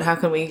 whatever, but how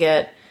can we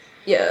get...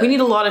 Yeah. We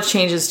need a lot of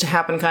changes to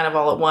happen kind of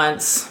all at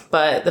once,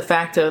 but the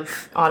fact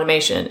of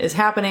automation is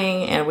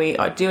happening, and we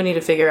do need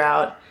to figure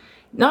out,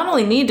 not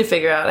only need to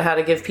figure out how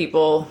to give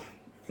people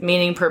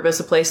meaning, purpose,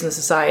 a place in the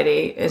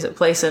society, is a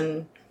place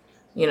in,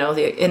 you know,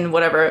 in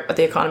whatever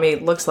the economy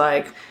looks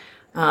like,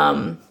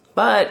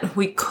 but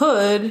we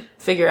could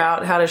figure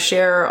out how to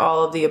share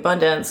all of the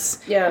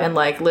abundance and,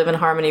 like, live in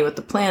harmony with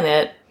the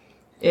planet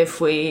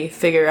if we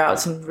figure out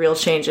some real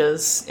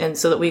changes, and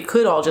so that we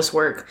could all just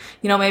work.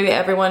 Maybe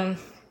everyone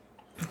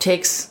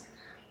takes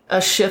a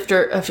shift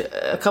or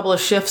a couple of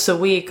shifts a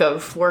week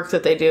of work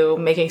that they do,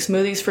 making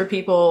smoothies for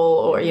people,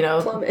 or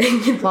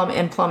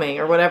plumbing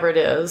or whatever it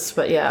is.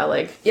 But yeah,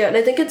 and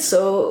I think it's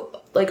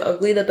so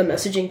ugly that the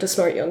messaging to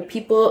smart young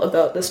people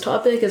about this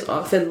topic is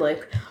often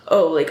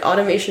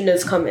automation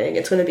is coming,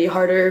 it's going to be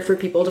harder for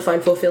people to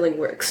find fulfilling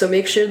work, so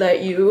make sure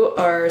that you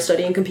are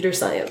studying computer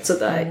science so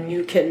that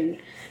you can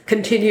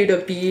continue to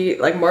be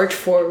march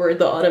forward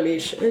the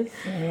automation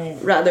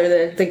rather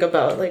than think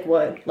about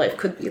what life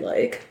could be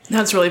like.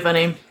 That's really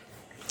funny.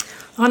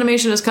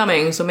 Automation is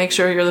coming, so make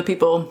sure you're the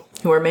people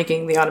who are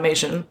making the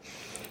automation.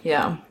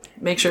 Yeah.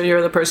 Make sure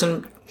you're the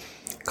person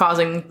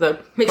causing the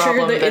Make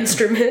problem. sure you're the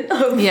instrument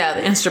of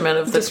the instrument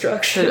of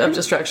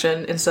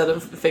destruction. Instead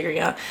of figuring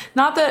out.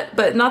 Not that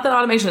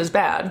automation is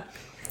bad.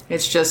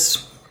 It's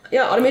just...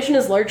 Yeah, automation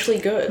is largely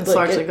good. It's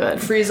largely good.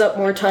 It frees up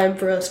more time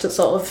for us to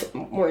solve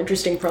more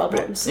interesting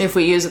problems. If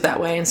we use it that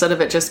way, instead of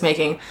it just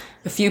making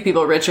a few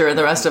people richer and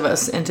the rest of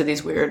us into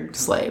these weird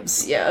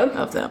slaves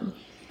of them.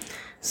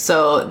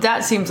 So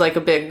that seems like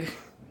a big...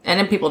 And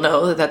then people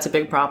know that that's a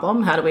big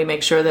problem. How do we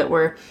make sure that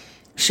we're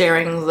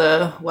sharing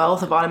the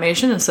wealth of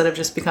automation instead of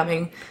just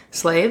becoming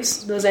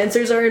slaves? Those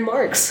answers are in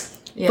Marx.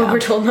 Yeah. But we're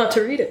told not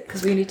to read it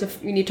because we need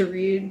to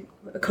read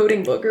a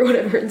coding book or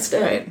whatever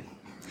instead. Right.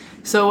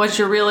 So what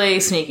you're really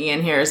sneaking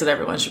in here is that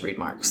everyone should read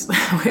Marx.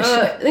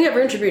 I think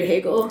everyone should read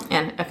Hegel.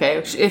 And okay,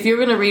 if you're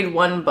going to read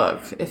one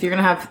book, if you're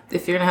going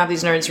to have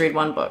these nerds read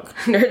one book,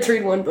 nerds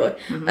read one book.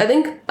 Mm-hmm. I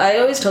think I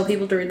always tell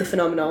people to read The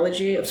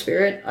Phenomenology of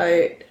Spirit.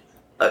 I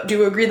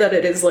do agree that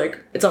it is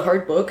it's a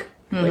hard book.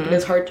 Mm-hmm. It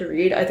is hard to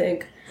read. I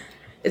think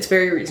it's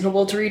very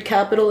reasonable to read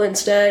Capital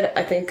instead.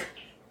 I think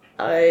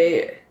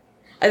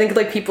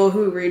people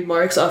who read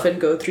Marx often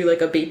go through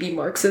a baby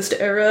Marxist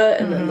era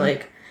and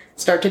then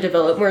start to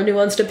develop more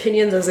nuanced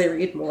opinions as they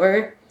read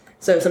more.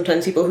 So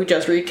sometimes people who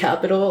just read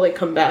Capital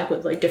come back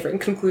with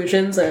different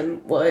conclusions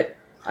and what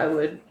I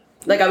would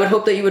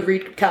hope that you would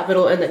read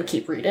Capital and then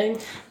keep reading.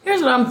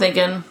 Here's what I'm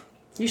thinking.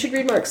 You should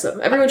read Marx though.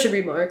 Everyone should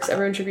read Marx.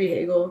 Everyone should read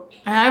Hegel.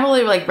 I've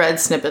only read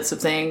snippets of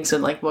things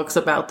and books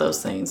about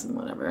those things and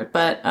whatever.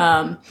 But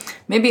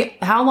maybe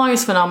how long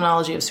is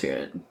Phenomenology of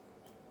Spirit?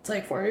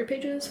 It's 400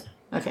 pages.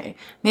 Okay.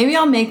 Maybe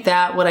I'll make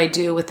that what I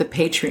do with the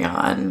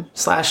Patreon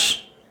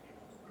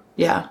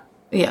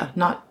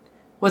not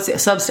what's the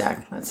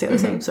Substack? That's the other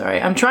thing. Sorry,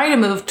 I'm trying to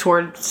move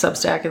toward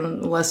Substack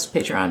and less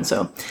Patreon.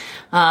 So,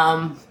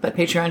 but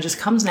Patreon just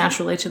comes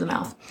naturally to the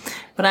mouth.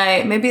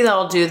 But maybe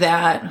I'll do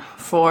that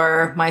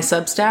for my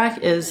Substack.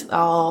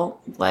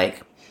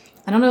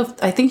 I don't know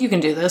I think you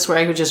can do this where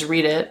I could just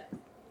read it.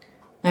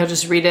 I would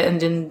just read it and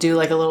then do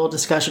a little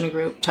discussion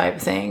group type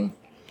thing.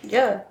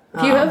 Yeah,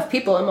 if you have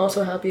people, I'm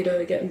also happy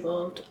to get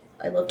involved.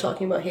 I love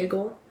talking about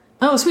Hegel.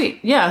 Oh, sweet.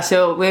 Yeah,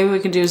 so maybe we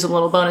can do some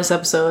little bonus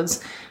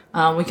episodes.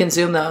 We can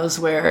Zoom those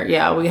where,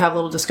 we have a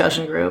little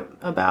discussion group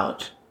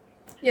about...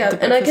 Yeah,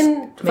 and I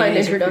can find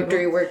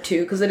introductory work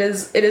too, because it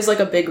is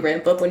a big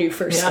ramp up when you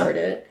first start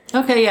it.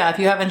 Okay, yeah, if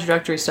you have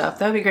introductory stuff,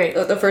 that would be great.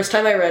 The first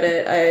time I read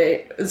it,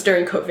 it was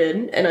during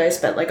COVID, and I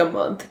spent a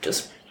month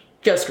just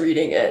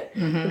reading it.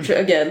 Mm-hmm. Which,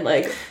 again,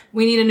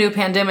 we need a new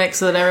pandemic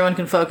so that everyone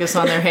can focus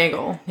on their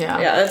Hegel. Yeah.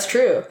 Yeah, that's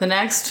true. The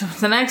next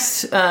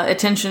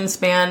attention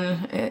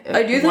span...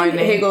 I do think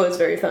Hegel is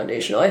very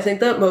foundational. I think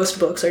that most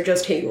books are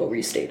just Hegel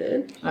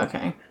restated.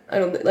 Okay. I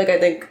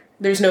think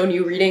there's no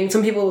new reading.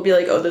 Some people will be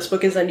like, oh, this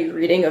book is a new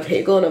reading of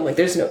Hegel, and I'm like,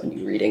 there's no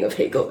new reading of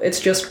Hegel. It's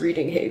just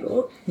reading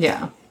Hegel.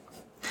 Yeah.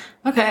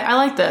 Okay, I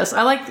like this.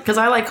 Because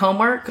I like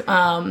homework. We've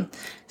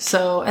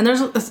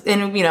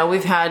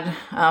had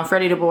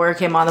Freddie DeBoer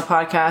came on the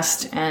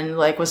podcast and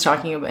was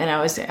talking about, and I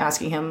was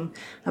asking him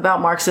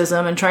about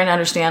Marxism and trying to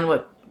understand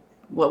what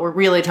we're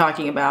really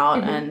talking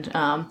about.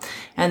 Mm-hmm.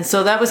 And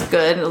so that was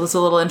good. It was a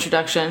little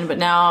introduction, but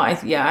now I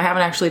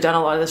haven't actually done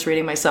a lot of this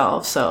reading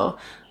myself. So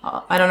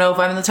I don't know if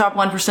I'm in the top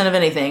 1% of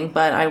anything,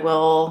 but I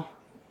will,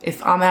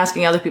 if I'm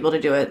asking other people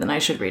to do it, then I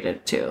should read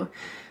it too.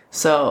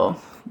 So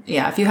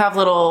yeah, if you have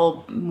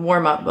little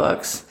warm-up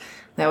books,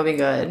 that would be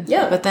good.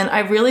 Yeah. But then I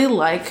really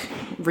like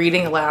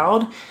reading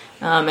aloud,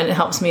 and it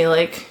helps me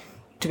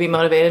to be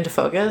motivated to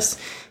focus.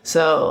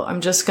 So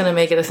I'm just going to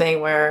make it a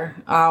thing where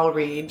I'll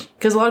read,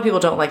 because a lot of people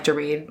don't like to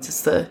read.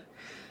 It's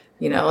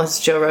as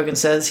Joe Rogan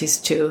says, he's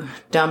too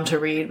dumb to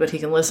read, but he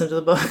can listen to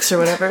the books or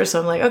whatever. So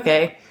I'm like,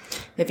 okay,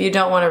 if you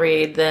don't want to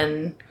read,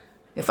 then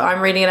if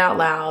I'm reading it out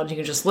loud, you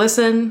can just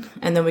listen,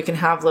 and then we can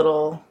have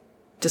little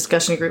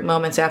discussion group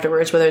moments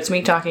afterwards, whether it's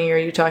me talking or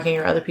you talking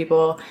or other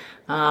people.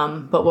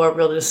 But we'll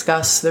really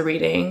discuss the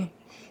reading,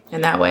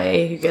 and that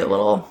way you get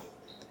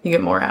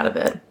more out of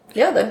it.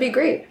 Yeah, that'd be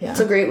great. Yeah. It's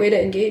a great way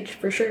to engage,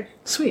 for sure.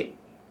 Sweet.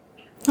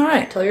 All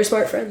right. Tell your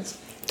smart friends.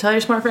 Tell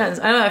your smart friends.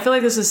 I don't know. I feel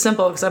like this is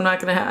simple because I'm not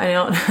going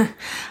to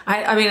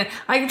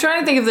I'm trying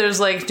to think if there's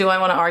do I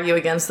want to argue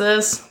against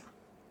this?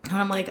 And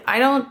I'm like,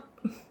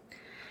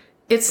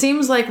 it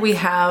seems like we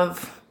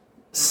have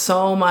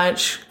so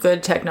much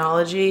good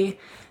technology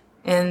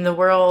in the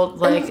world.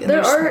 Like, and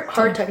there are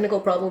hard technical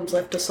problems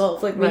left to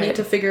solve. Like, we need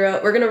to figure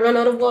out, we're going to run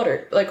out of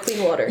water, like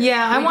clean water.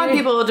 Yeah, I want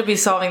people to be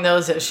solving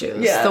those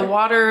issues. Yeah. The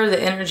water,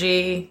 the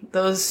energy,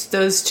 those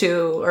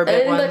two are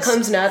big and ones. that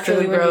comes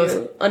naturally when growth.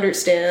 you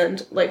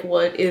understand, like,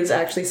 what is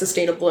actually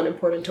sustainable and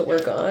important to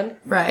work on.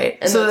 Right.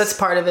 And so that's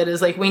part of it,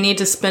 is like, we need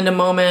to spend a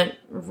moment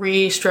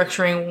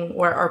restructuring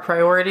where our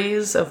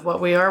priorities of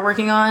what we are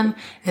working on,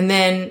 and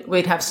then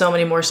we'd have so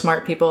many more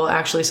smart people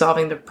actually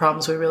solving the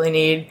problems we really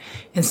need,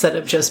 instead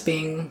of just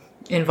being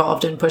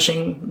involved in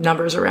pushing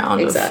numbers around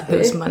of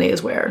whose money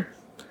is where.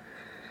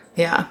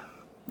 Yeah.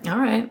 All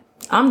right.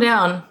 I'm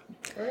down.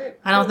 All right.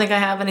 I don't think I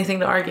have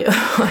anything to argue.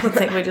 I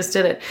think we just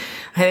did it.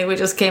 I think we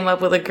just came up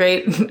with a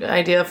great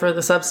idea for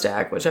the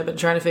Substack, which I've been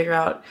trying to figure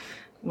out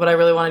what I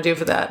really want to do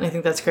for that. And I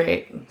think that's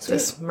great.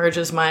 This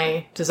merges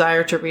my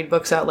desire to read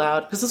books out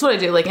loud. Because that's what I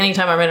do. Like,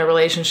 anytime I'm in a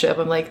relationship,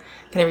 I'm like,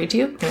 can I read to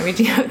you? Can I read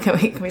to you?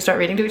 Can we start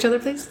reading to each other,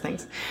 please?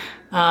 Thanks.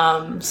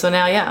 So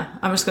now, yeah,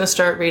 I'm just going to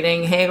start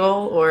reading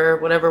Hegel or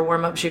whatever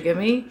warm-ups you give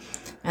me.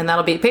 And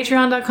that'll be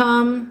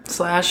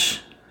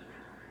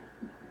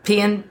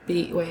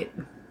patreon.com/PNB. Wait.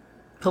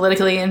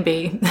 Politically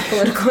NB.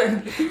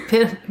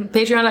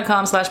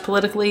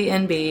 Patreon.com/politically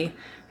NB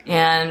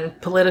and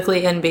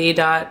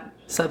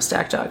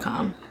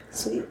politicallynb.substack.com.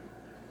 Sweet.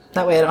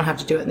 That way I don't have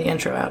to do it in the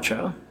intro,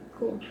 outro.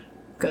 Cool.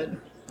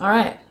 Good. All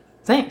right.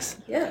 Thanks.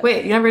 Yeah.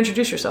 Wait, you never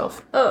introduced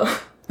yourself.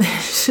 Oh.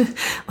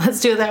 Let's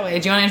do it that way.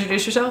 Do you want to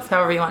introduce yourself?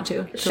 However you want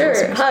to.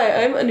 Sure.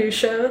 Hi, I'm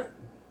Anusha.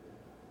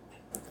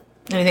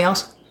 Anything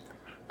else?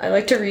 I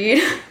like to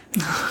read.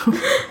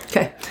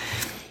 Okay.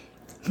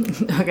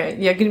 Okay.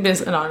 Yeah, you can be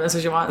as anonymous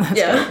as you want.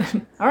 That's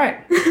good. All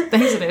right.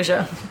 Thanks,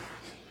 Anusha.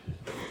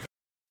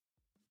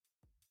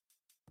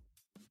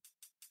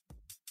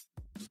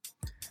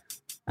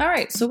 All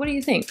right, so what do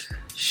you think?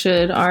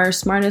 Should our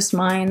smartest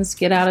minds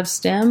get out of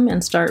STEM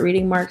and start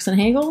reading Marx and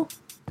Hegel?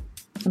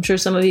 I'm sure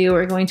some of you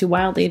are going to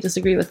wildly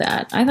disagree with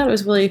that. I thought it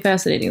was really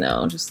fascinating,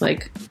 though. Just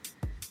like,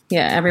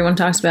 yeah, everyone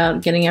talks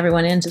about getting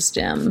everyone into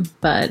STEM,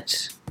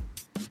 but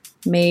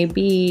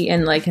maybe,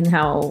 and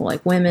how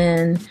like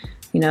women,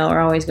 are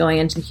always going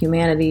into the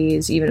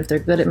humanities, even if they're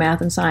good at math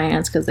and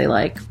science, because they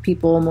like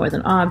people more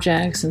than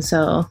objects. And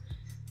so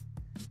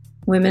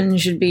women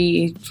should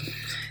be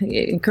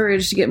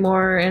encouraged to get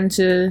more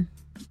into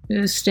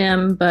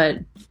STEM, but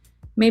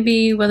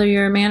maybe whether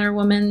you're a man or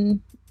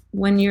woman,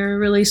 when you're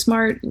really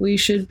smart, we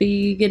should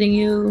be getting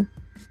you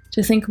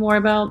to think more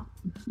about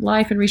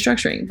life and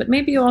restructuring. But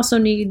maybe you also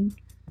need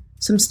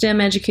some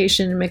STEM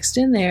education mixed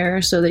in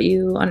there so that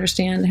you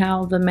understand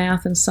how the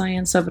math and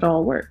science of it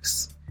all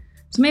works.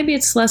 So maybe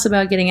it's less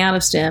about getting out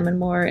of STEM and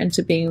more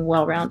into being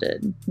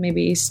well-rounded.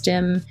 Maybe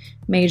STEM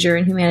major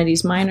and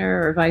humanities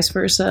minor, or vice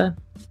versa.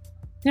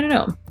 I don't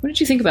know. What did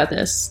you think about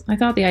this? I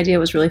thought the idea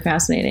was really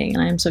fascinating,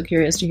 and I am so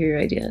curious to hear your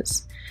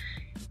ideas.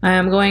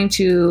 I'm going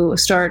to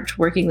start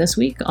working this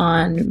week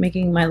on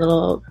making my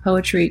little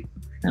poetry...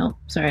 No,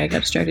 sorry, I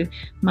got distracted.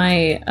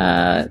 My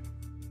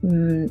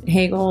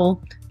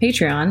Hegel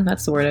Patreon,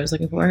 that's the word I was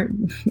looking for,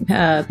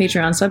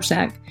 Patreon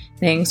Substack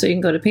thing. So you can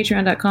go to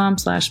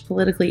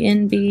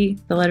patreon.com/politicallynb,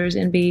 the letters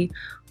NB,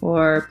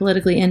 or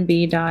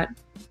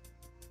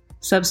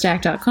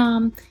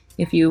politicallynb.substack.com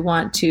if you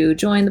want to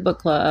join the book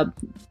club.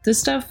 This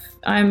stuff,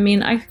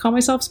 I call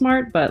myself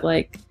smart, but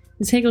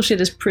this Hegel shit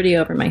is pretty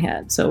over my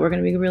head. So we're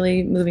going to be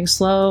really moving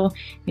slow,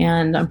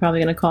 and I'm probably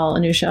going to call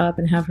Anusha up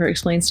and have her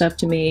explain stuff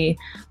to me.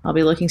 I'll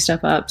be looking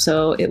stuff up.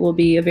 So it will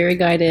be a very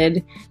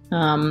guided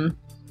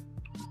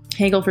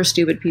Hegel for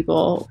stupid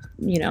people.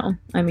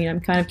 I'm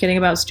kind of kidding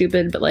about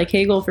stupid, but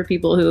Hegel for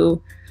people who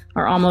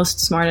are almost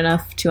smart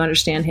enough to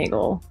understand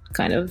Hegel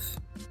kind of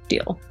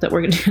deal that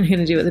we're going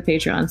to do with the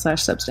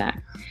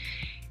Patreon/Substack.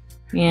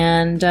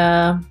 And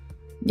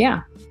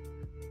yeah.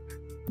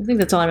 I think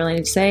that's all I really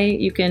need to say.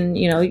 You can,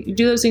 you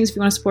do those things if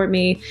you want to support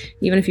me.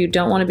 Even if you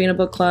don't want to be in a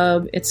book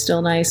club, it's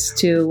still nice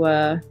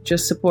to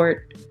just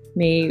support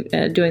me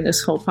doing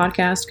this whole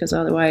podcast, because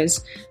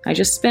otherwise I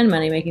just spend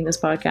money making this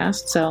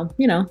podcast. So,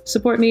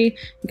 support me.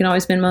 You can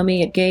always Venmo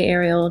me at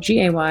GayAriel,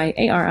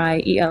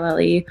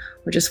 GayArielle,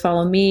 or just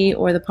follow me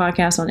or the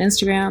podcast on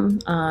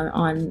Instagram.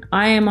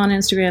 I am on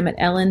Instagram at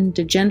Ellen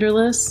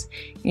DeGenderless,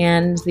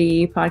 and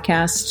the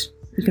podcast,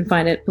 you can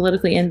find it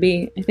Politically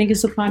NB. I think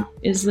is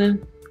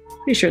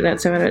pretty sure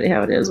that's how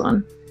it is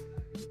on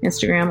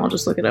Instagram. I'll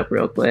just look it up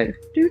real quick.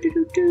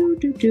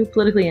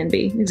 Politically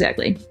NB.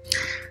 Exactly.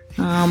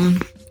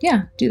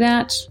 Yeah, do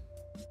that.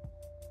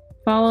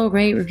 Follow,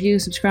 rate, review,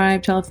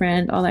 subscribe, tell a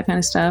friend, all that kind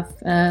of stuff.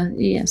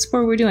 Support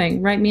what we're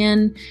doing. Write me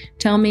in.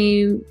 Tell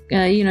me,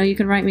 you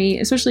can write me,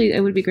 especially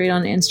it would be great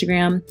on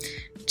Instagram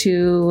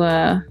to,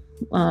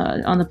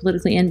 on the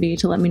Politically NB,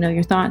 to let me know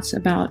your thoughts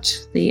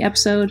about the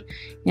episode.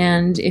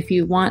 And if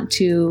you want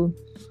to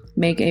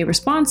make a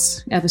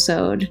response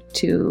episode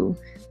to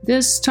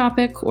this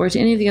topic or to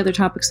any of the other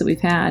topics that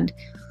we've had,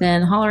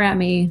 then holler at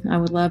me. I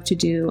would love to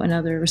do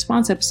another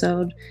response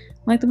episode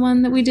like the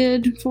one that we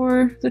did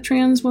for the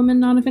trans woman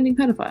non-offending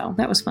pedophile.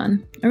 That was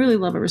fun. I really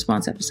love a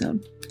response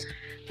episode.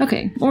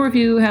 Okay, or if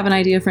you have an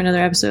idea for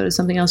another episode of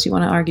something else you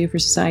want to argue for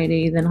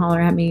society, then holler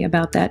at me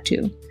about that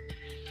too.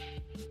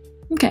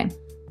 Okay,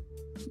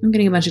 I'm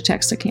getting a bunch of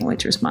texts I can't wait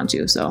to respond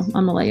to, so I'm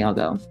going to let y'all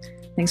go.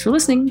 Thanks for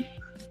listening.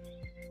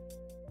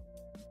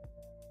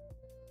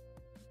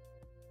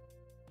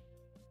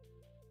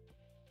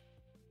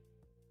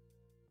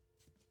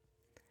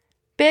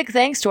 Big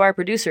thanks to our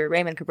producer,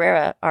 Raymond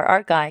Cabrera, our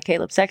art guy,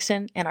 Caleb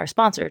Sexton, and our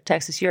sponsor,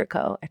 Texas Yurt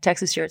Co. at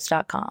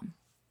texasyurts.com.